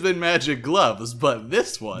can- always been magic gloves, but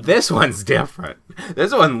this one. This one's different.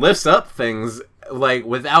 This one lifts up things like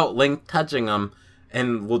without Link touching them,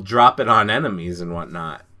 and will drop it on enemies and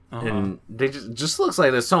whatnot. And they just looks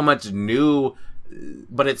like there's so much new,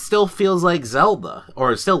 but it still feels like Zelda,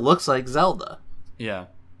 or it still looks like Zelda. Yeah.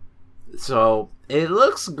 So it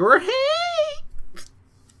looks great.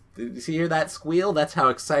 Did you hear that squeal? That's how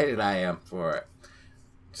excited I am for it.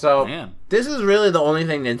 So Man. this is really the only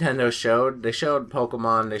thing Nintendo showed. They showed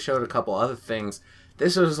Pokemon. They showed a couple other things.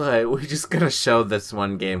 This was like, we're just gonna show this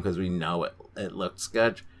one game because we know it looks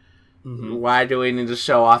good. Mm-hmm. Why do we need to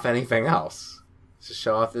show off anything else? Just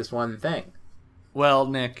show off this one thing. Well,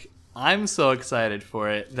 Nick, I'm so excited for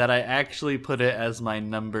it that I actually put it as my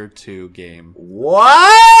number 2 game.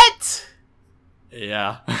 What?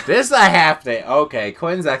 Yeah. This I have to. Okay,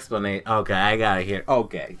 Quinn's explanation. Okay, I gotta hear.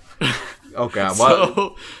 Okay. Okay, what?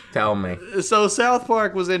 So, Tell me. So South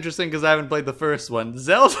Park was interesting because I haven't played the first one.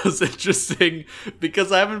 Zelda's interesting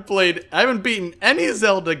because I haven't beaten any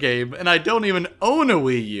Zelda game, and I don't even own a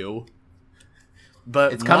Wii U.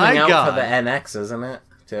 But It's coming my out God, for the NX, isn't it?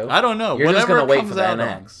 Too. I don't know. You're Whatever just gonna wait comes for the out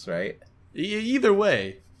NX, right? Either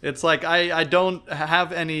way, it's like I don't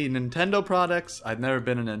have any Nintendo products. I've never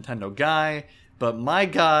been a Nintendo guy, but my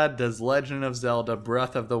God, does Legend of Zelda: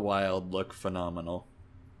 Breath of the Wild look phenomenal?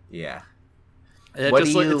 Yeah.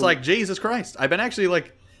 It's like Jesus Christ. I've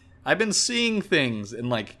been seeing things in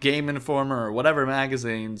like Game Informer or whatever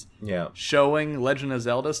magazines Yeah. showing Legend of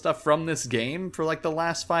Zelda stuff from this game for like the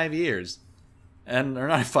last 5 years. Or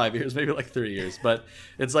not 5 years, maybe like 3 years. But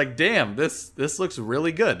it's like, damn, this looks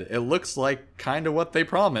really good. It looks like kind of what they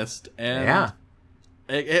promised. And Yeah.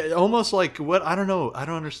 it almost like what, I don't know, I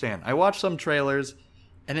don't understand. I watched some trailers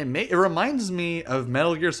and it reminds me of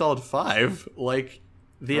Metal Gear Solid 5, like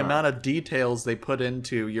the amount of details they put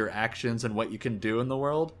into your actions and what you can do in the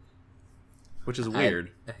world, which is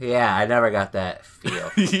weird. Yeah, I never got that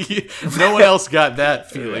feel. No one else got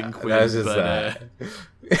that feeling, Yeah, Quinn. that was just but,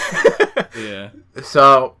 yeah.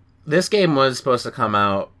 So this game was supposed to come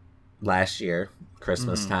out last year,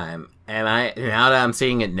 Christmas time, and now that I'm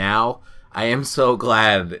seeing it now, I am so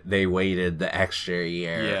glad they waited the extra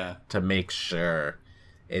year to make sure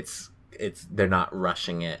they're not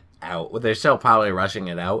rushing it out. Well, they're still probably rushing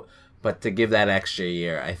it out, but to give that extra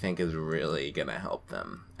year, I think is really gonna help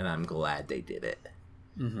them, and I'm glad they did it.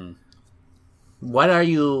 Mm-hmm.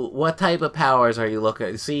 What type of powers are you looking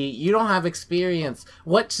at? See, you don't have experience.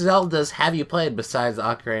 What Zeldas have you played besides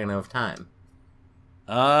Ocarina of Time?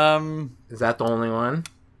 Is that the only one?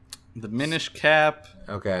 The Minish Cap,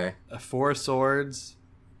 Okay. 4 Swords,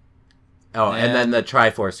 Oh, and then the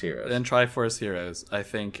Triforce Heroes. and Triforce Heroes, I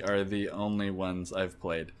think, are the only ones I've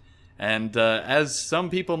played. And as some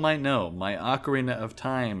people might know, my Ocarina of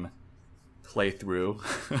Time playthrough,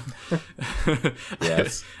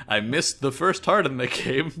 Yes. I missed the first part in the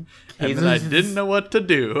game, and He's then I a- didn't know what to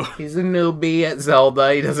do. He's a newbie at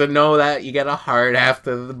Zelda. He doesn't know that you get a heart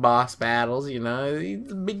after the boss battles, you know.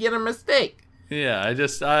 It's a beginner mistake. Yeah,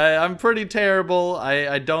 I'm pretty terrible.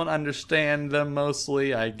 I don't understand them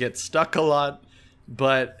mostly. I get stuck a lot,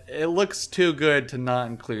 but it looks too good to not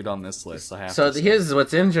include on this list. I have So to say. here's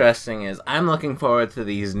what's interesting is I'm looking forward to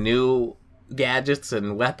these new gadgets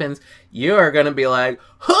and weapons. You're gonna be like,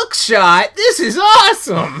 hook shot, this is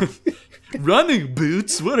awesome. Running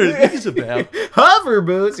boots. What are these about? Hover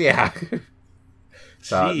boots, yeah.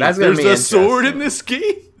 So Jeez, that's gonna be there's a sword interesting. in this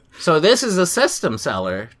game. So this is a system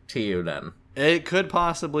seller to you then. It could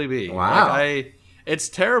possibly be. Wow. Like, it's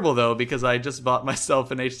terrible though because I just bought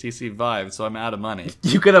myself an HTC Vive, so I'm out of money.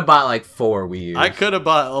 You could have bought like 4 Wii U's. I could have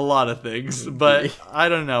bought a lot of things, but I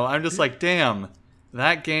don't know. I'm just like, damn,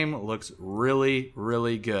 that game looks really,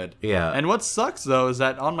 really good. Yeah. And what sucks though is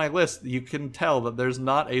that on my list, you can tell that there's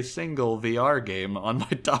not a single VR game on my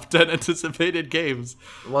top 10 anticipated games.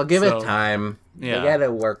 Well, give So, it time. yeah. They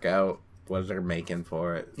gotta work out what they're making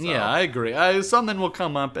for it. So. Yeah, I agree. Something will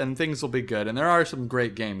come up and things will be good, and there are some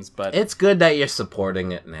great games, but It's good that you're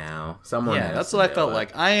supporting it now. Someone yeah, has that's to what I do felt it.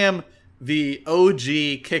 like. I am the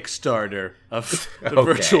OG Kickstarter of the Okay.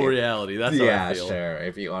 virtual reality. That's how Yeah, I feel. sure.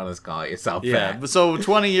 If you want to call yourself Yeah, that. but so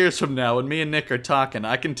 20 years from now, when me and Nick are talking,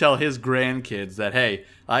 I can tell his grandkids that, hey,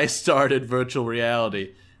 I started virtual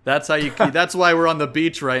reality. That's how you. That's why we're on the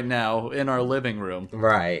beach right now in our living room,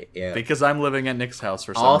 Right, yeah. because I'm living at Nick's house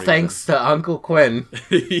for some All reason. thanks to Uncle Quinn.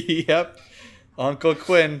 Yep, Uncle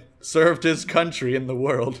Quinn served his country in the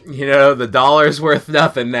world. You know, the dollar's worth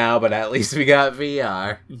nothing now, but at least we got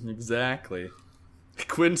VR. Exactly.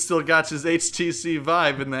 Quinn still got his HTC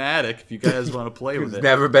Vive in the attic. If you guys want to play with Who's it,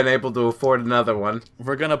 never been able to afford another one.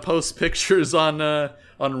 we're gonna post pictures on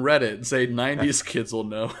Reddit and say 90s kids will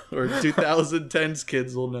know or 2010s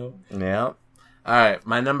kids will know. Yeah. Alright,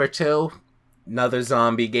 my number 2, another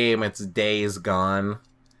zombie game. It's Days Gone.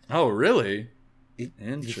 Oh, really?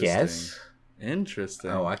 Interesting. Yes.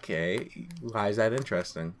 Interesting. Oh, okay. Why is that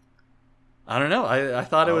interesting? I don't know. I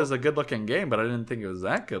thought it Oh. was a good looking game, but I didn't think it was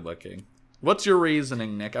that good looking. What's your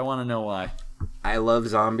reasoning, Nick? I want to know why. I love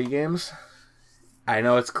zombie games. I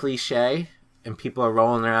know it's cliche, and people are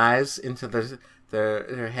rolling their eyes into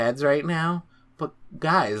their heads right now. But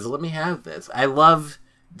guys, let me have this. I love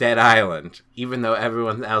Dead Island, even though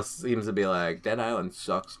everyone else seems to be like, Dead Island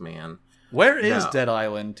sucks, man. Where is No. Dead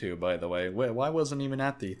Island 2, by the way? Why wasn't even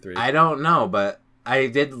at the E3? I don't know, but I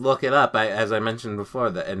did look it up, as I mentioned before,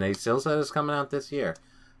 and they still said it's coming out this year.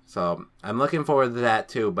 So I'm looking forward to that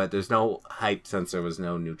too, but there's no hype since there was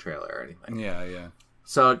no new trailer or anything. Yeah.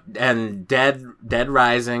 So, and Dead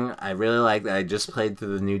Rising, I really like that. I just played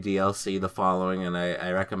through the new DLC, The Following, and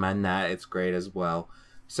I recommend that. It's great as well.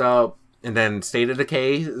 So, and then State of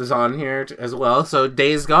Decay is on here as well. So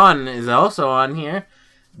Days Gone is also on here.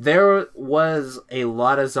 There was a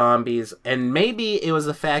lot of zombies, and maybe it was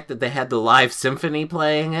the fact that they had the live symphony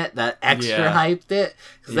playing it that extra Yeah. hyped it.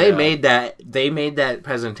 Because Yeah. they made that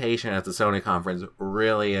presentation at the Sony conference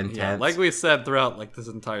really intense. Yeah, like we said throughout like this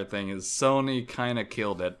entire thing, is Sony kind of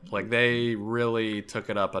killed it. Like they really took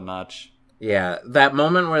it up a notch. Yeah, that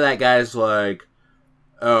moment where that guy's like,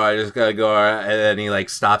 "Oh, I just gotta go," and then he like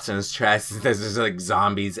stops in his tracks. And there's just like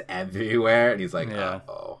zombies everywhere, and he's like, Yeah.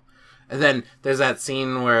 "Oh." And then there's that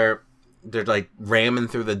scene where they're like ramming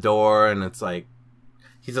through the door, and it's like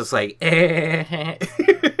he's just like, eh.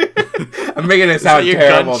 I'm making it sound Is that your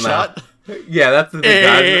terrible gunshot? now. Yeah, that's the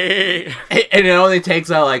thing. And it only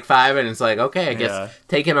takes out like 5, and it's like, okay, I guess Yeah.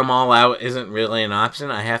 taking them all out isn't really an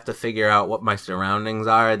option. I have to figure out what my surroundings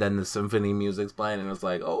are. Then the symphony music's playing, and it's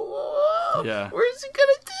like, oh, Yeah. where's he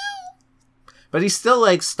gonna do? But he's still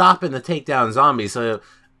like stopping to take down zombies, so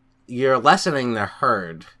you're lessening the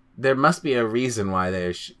herd. There must be a reason why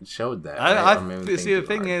they showed that. right? Or maybe See, the too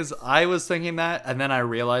thing hard. is, I was thinking that, and then I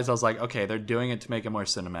realized I was like, okay, they're doing it to make it more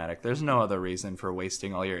cinematic. There's no other reason for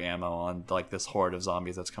wasting all your ammo on like this horde of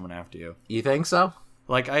zombies that's coming after you. You think so?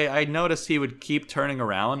 Like I noticed he would keep turning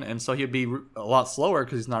around, and so he'd be a lot slower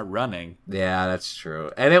because he's not running. Yeah, that's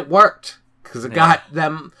true, and it worked because it got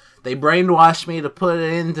them. They brainwashed me to put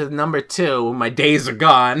it into number 2. My days are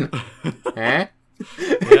gone. Eh?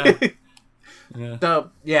 Yeah. Yeah.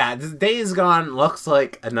 So, yeah, this Days Gone looks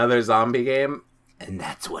like another zombie game, and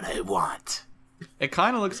that's what I want. It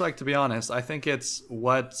kind of looks like, to be honest, I think it's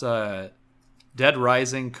what Dead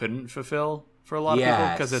Rising couldn't fulfill for a lot of people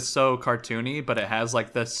Yes. because it's so cartoony, but it has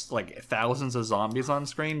like this like thousands of zombies on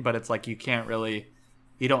screen, but it's like you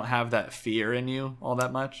don't have that fear in you all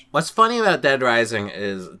that much. What's funny about Dead Rising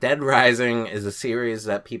is a series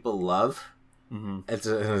that people love. Mm-hmm. It's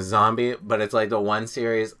a zombie, but it's like the one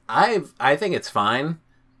series. I think it's fine,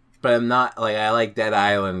 but I'm not like I like Dead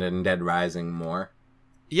Island and Dead Rising more.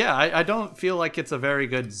 Yeah, I don't feel like it's a very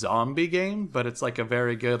good zombie game, but it's like a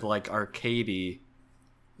very good like arcadey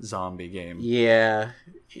zombie game. Yeah,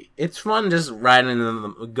 it's fun just going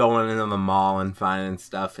into the mall and finding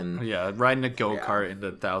stuff and Yeah, riding a go-kart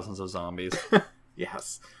into thousands of zombies.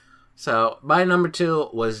 yes. So my number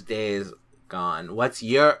 2 was Days Gone. What's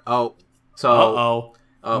your Uh-oh.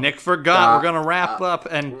 Nick forgot. We're gonna wrap up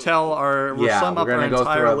and tell sum up our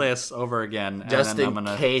entire list over again. Just in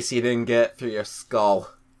case you didn't get through your skull.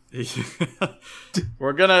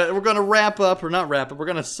 we're gonna wrap up, or not wrap up. We're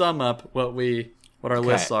gonna sum up what our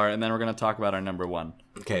lists are, and then we're gonna talk about our number 1.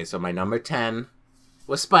 Okay, so my number 10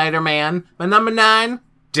 was Spider-Man. My number 9,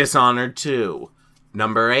 Dishonored 2.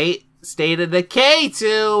 Number 8, State of Decay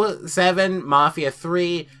 2. 7, Mafia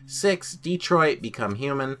 3. 6, Detroit Become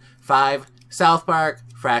Human. 5, South Park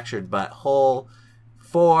Fractured But Whole.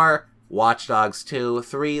 4, Watch Dogs 2.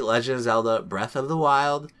 3, Legend of Zelda Breath of the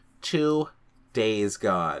Wild. 2, Days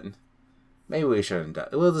Gone. Maybe we shouldn't.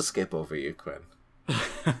 We'll just skip over you, Quinn.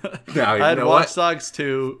 No, I had Watch Dogs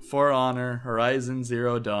 2, For Honor, Horizon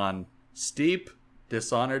Zero Dawn, Steep,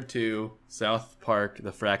 Dishonored 2, South Park,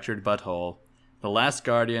 The Fractured Butthole, The Last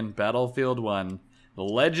Guardian, Battlefield 1, The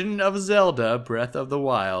Legend of Zelda, Breath of the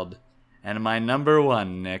Wild, and my number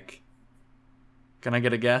 1, Nick. Can I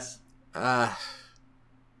get a guess?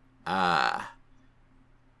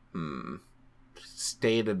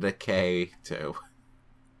 State of Decay 2.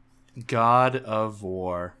 God of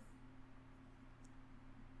War.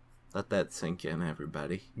 Let that sink in,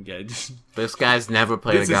 everybody. Yeah, this guy's never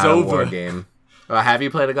played a God of War game. Have you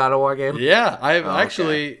played a God of War game? Yeah, I've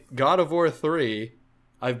actually, God of War 3,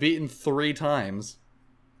 I've beaten 3 times.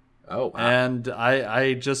 Oh, wow. And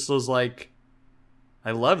I just was like,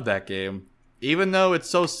 I loved that game. Even though it's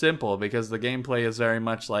so simple, because the gameplay is very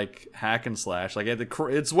much like hack and slash. Like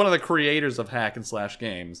it's one of the creators of hack and slash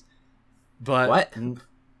games. But what?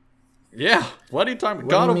 Yeah, what are you talking about?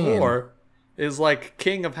 God of War is like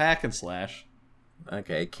king of hack and slash.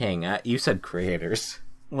 Okay, king. You said creators.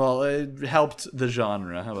 Well, it helped the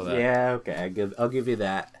genre. How about that? Yeah, okay. I'll give you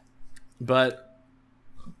that. But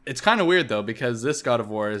it's kind of weird though, because this God of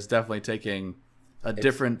War is definitely taking a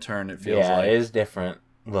different turn. It feels like. Yeah, it is different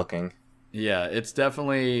looking. Yeah, it's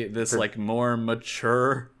definitely this like more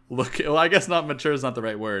mature look. Well, I guess not mature is not the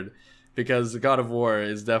right word, because God of War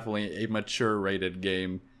is definitely a mature rated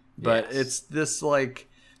game. But it's this like,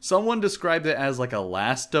 someone described it as like a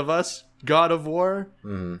Last of Us God of War.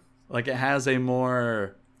 Mm-hmm. Like it has a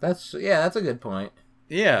more. That's a good point.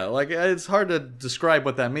 Yeah, like it's hard to describe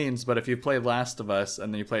what that means, but if you played Last of Us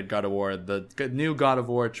and then you played God of War, the new God of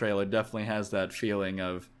War trailer definitely has that feeling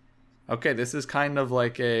of, okay, this is kind of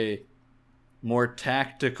like a more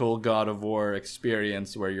tactical God of War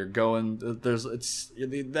experience where you're going.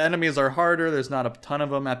 The enemies are harder. There's not a ton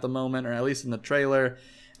of them at the moment, or at least in the trailer,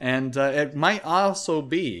 and it might also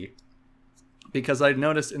be because I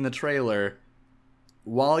noticed in the trailer,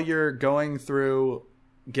 while you're going through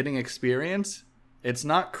getting experience, it's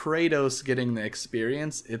not Kratos getting the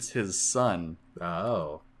experience, it's his son.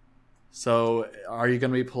 Oh. So, are you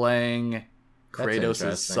going to be playing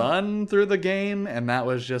Kratos' son through the game? And that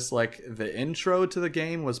was just like the intro to the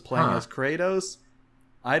game was playing as Kratos?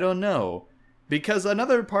 I don't know. Because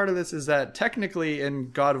another part of this is that technically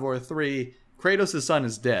in God of War 3, Kratos' son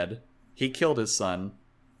is dead. He killed his son.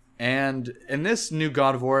 And in this new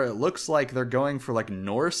God of War, it looks like they're going for like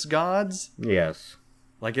Norse gods. Yes.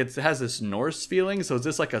 Like it has this Norse feeling. So is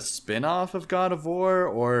this like a spin-off of God of War,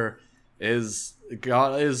 or is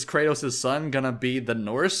Kratos' son gonna be the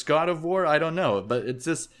Norse God of War? I don't know, but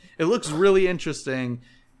it looks really interesting.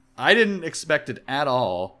 I didn't expect it at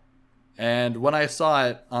all, and when I saw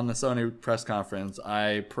it on the Sony press conference,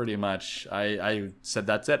 I pretty much I said,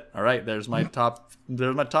 that's it. All right, there's my top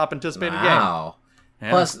anticipated game. Wow.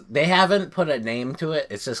 Yeah. Plus, they haven't put a name to it.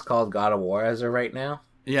 It's just called God of War as of right now.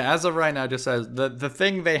 Yeah, as of right now, it just says the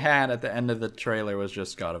thing they had at the end of the trailer was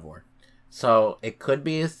just God of War. So it could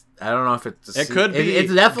be. I don't know if it's. It could be.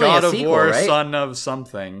 It's definitely God a of sequel, War, right? son of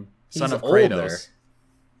something, son He's of Kratos. older.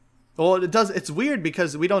 Well, it does. It's weird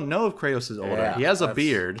because we don't know if Kratos is older. Yeah, he has a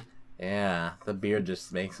beard. Yeah, the beard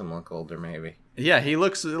just makes him look older, maybe. Yeah, he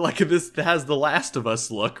looks like this has the Last of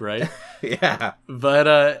Us look, right? Yeah. But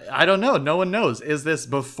I don't know. No one knows. Is this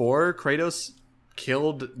before Kratos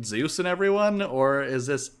killed Zeus and everyone, or is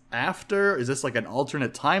this after? Is this like an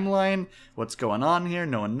alternate timeline? What's going on here?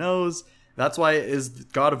 No one knows. That's why, is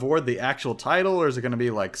God of War the actual title, or is it going to be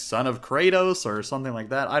like Son of Kratos or something like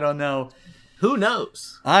that? I don't know. Who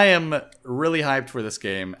knows? I am really hyped for this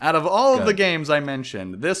game. Out of all of the games I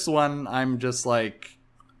mentioned, this one I'm just like,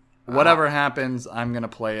 whatever happens, I'm going to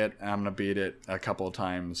play it. I'm going to beat it a couple of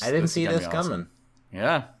times. I didn't see this coming.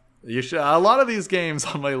 Yeah, you should. A lot of these games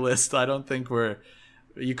on my list, I don't think were.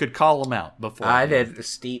 You could call them out before. I did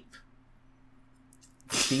Steep.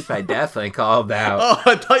 Steep, I definitely called out.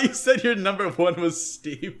 Oh, I thought you said your number one was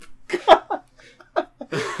Steep.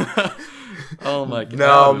 Oh my god!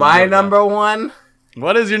 No, my number one.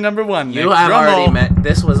 What is your number one? You Nick? have Drum already roll. met.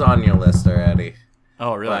 This was on your list already.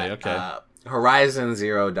 Oh, really? But, Okay. Horizon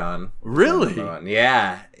Zero Dawn. Really?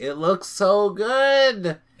 Yeah, it looks so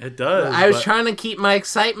good. It does. I was but- trying to keep my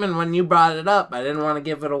excitement when you brought it up. I didn't want to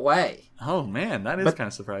give it away. Oh man, that is kind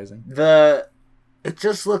of surprising. It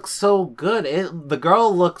just looks so good.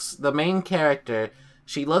 The main character,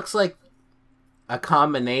 she looks like a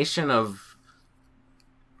combination of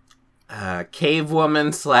Cave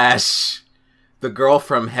Woman / the girl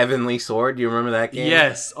from Heavenly Sword. Do you remember that game?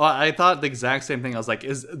 Yes, I thought the exact same thing. I was like,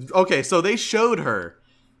 okay? So they showed her.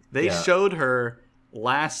 They showed her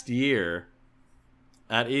last year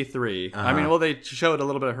at E3. I mean, well, they showed a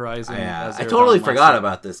little bit of Horizon. Yeah, I Zero totally Dawn forgot last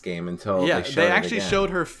about this game until year. they actually again. showed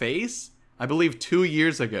her face. I believe 2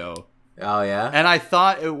 years ago. Oh yeah, And I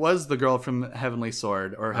thought it was the girl from Heavenly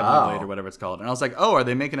Sword or Heavenly Blade or whatever it's called. And I was like, oh, are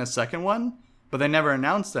they making a second one? But they never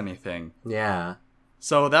announced anything. yeah.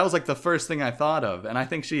 So that was like the first thing I thought of. And I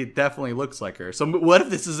think she definitely looks like her. So what if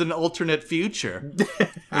this is an alternate future?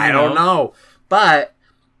 I don't know, but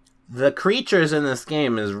the creatures in this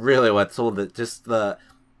game is really what sold it. Just the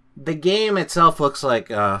game itself looks like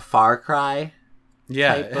a Far Cry.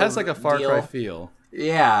 Yeah, type it has of like a Far deal. Cry feel.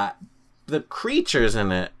 Yeah, the creatures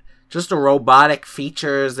in it, just the robotic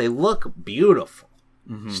features, they look beautiful.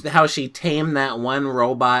 Mm-hmm. How she tamed that one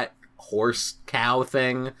robot horse cow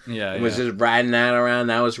thing. Yeah, and was yeah. just riding that around.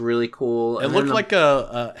 That was really cool. It looked like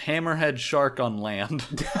a hammerhead shark on land.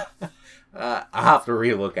 I'll have to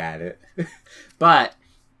relook at it. But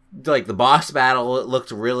like the boss battle, it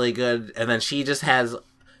looked really good. And then she just has,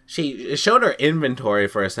 it showed her inventory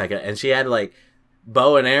for a second, and she had like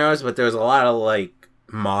bow and arrows, but there was a lot of like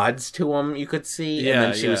mods to them you could see. Yeah, and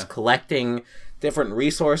then she was collecting different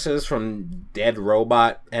resources from dead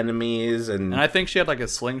robot enemies, and I think she had like a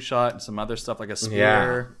slingshot and some other stuff like a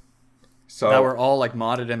spear Yeah. so that were all like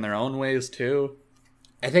modded in their own ways too.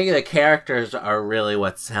 I think the characters are really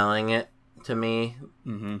what's selling it to me,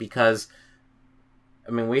 because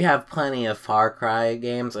I mean, we have plenty of Far Cry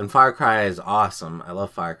games, and Far Cry is awesome. I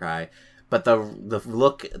love Far Cry, but the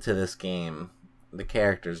look to this game, the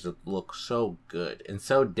characters look so good and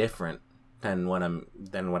so different than what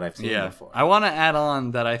I've seen before. I want to add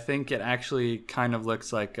on that I think it actually kind of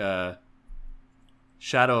looks like a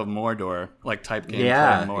Shadow of Mordor like type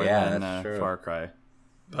gameplay more than Far Cry.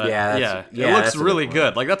 But it looks really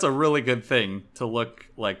good. Like that's a really good thing to look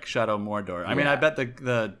like Shadow of Mordor. I mean, I bet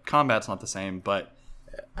the combat's not the same, but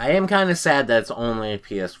I am kind of sad that it's only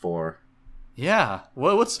PS4. yeah.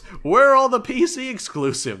 Well, where are all the PC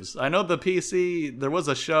exclusives? I know the PC. There was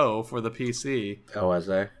a show for the PC, Oh, was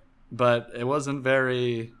there? but it wasn't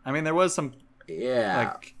very. I mean, there was some Yeah.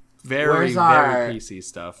 like very Where's our- PC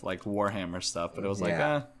stuff, like Warhammer stuff, but it was like,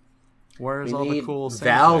 Yeah. where's all the cool things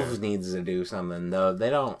Valve there? needs to do something though. They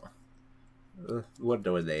don't. What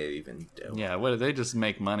do they even do? Yeah, what they just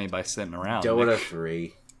make money by sitting around. Dota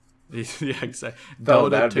 3. Yeah, exactly. Oh,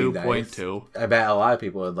 Dota that'd be 2.2. I bet a lot of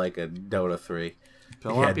people would like a Dota 3. A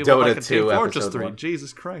lot of Yeah, people Dota like a 2 Team Fortress episode 3. 1.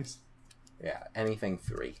 Jesus Christ. Yeah, anything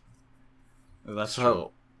 3. That's true.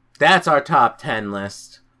 So, that's our top 10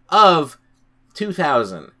 list of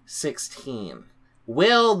 2016.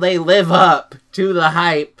 Will they live up to the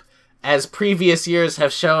hype as previous years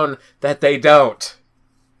have shown that they don't?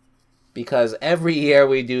 Because every year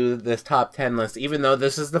we do this top 10 list, even though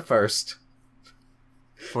this is the first.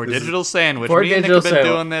 For Digital Sandwich. for Me and Nick Digital have been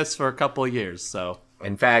Sandwich. doing this for a couple of years, so.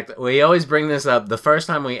 In fact, we always bring this up. The first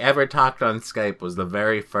time we ever talked on Skype was the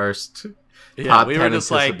very first Yeah, top we 10 were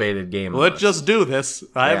just like, anticipated game let's list. just do this.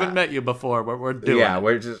 I Yeah. haven't met you before, but we're doing Yeah,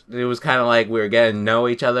 it. it was kind of like we were getting to know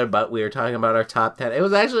each other, but we were talking about our top 10. It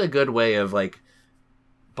was actually a good way of like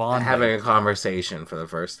Bonding. having a conversation for the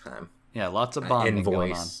first time Yeah, lots of bonding in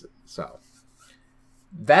going on. voice. So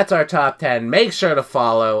that's our top 10. Make sure to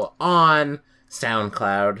follow on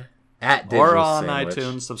SoundCloud at Digital Or on Sandwich.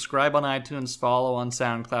 iTunes. Subscribe on iTunes. Follow on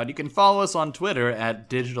SoundCloud. You can follow us on Twitter at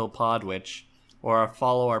DigitalPodWitch, or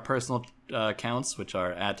follow our personal accounts, which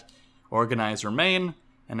are at OrganizeRemain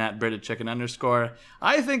and at BritishChicken_.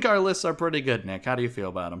 I think our lists are pretty good, Nick. How do you feel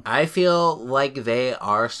about them? I feel like they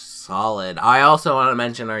are solid. I also want to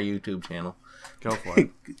mention our YouTube channel, Go for it.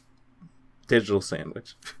 Digital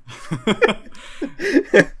Sandwich.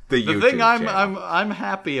 the The YouTube thing channel. I'm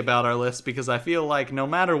happy about our list because I feel like no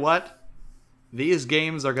matter what, these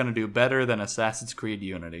games are going to do better than Assassin's Creed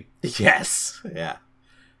Unity. Yes. Yeah.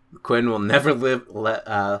 Quinn will never live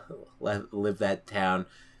that town.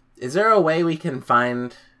 Is there a way we can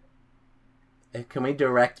find? Can we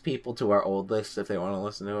direct people to our old list if they want to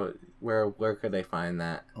listen to it? Where could they find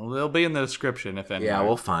that? Well, they'll be in the description if any. Yeah,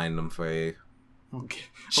 we'll find them for you. Okay.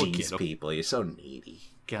 Jeez, people, you're so needy.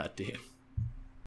 God damn.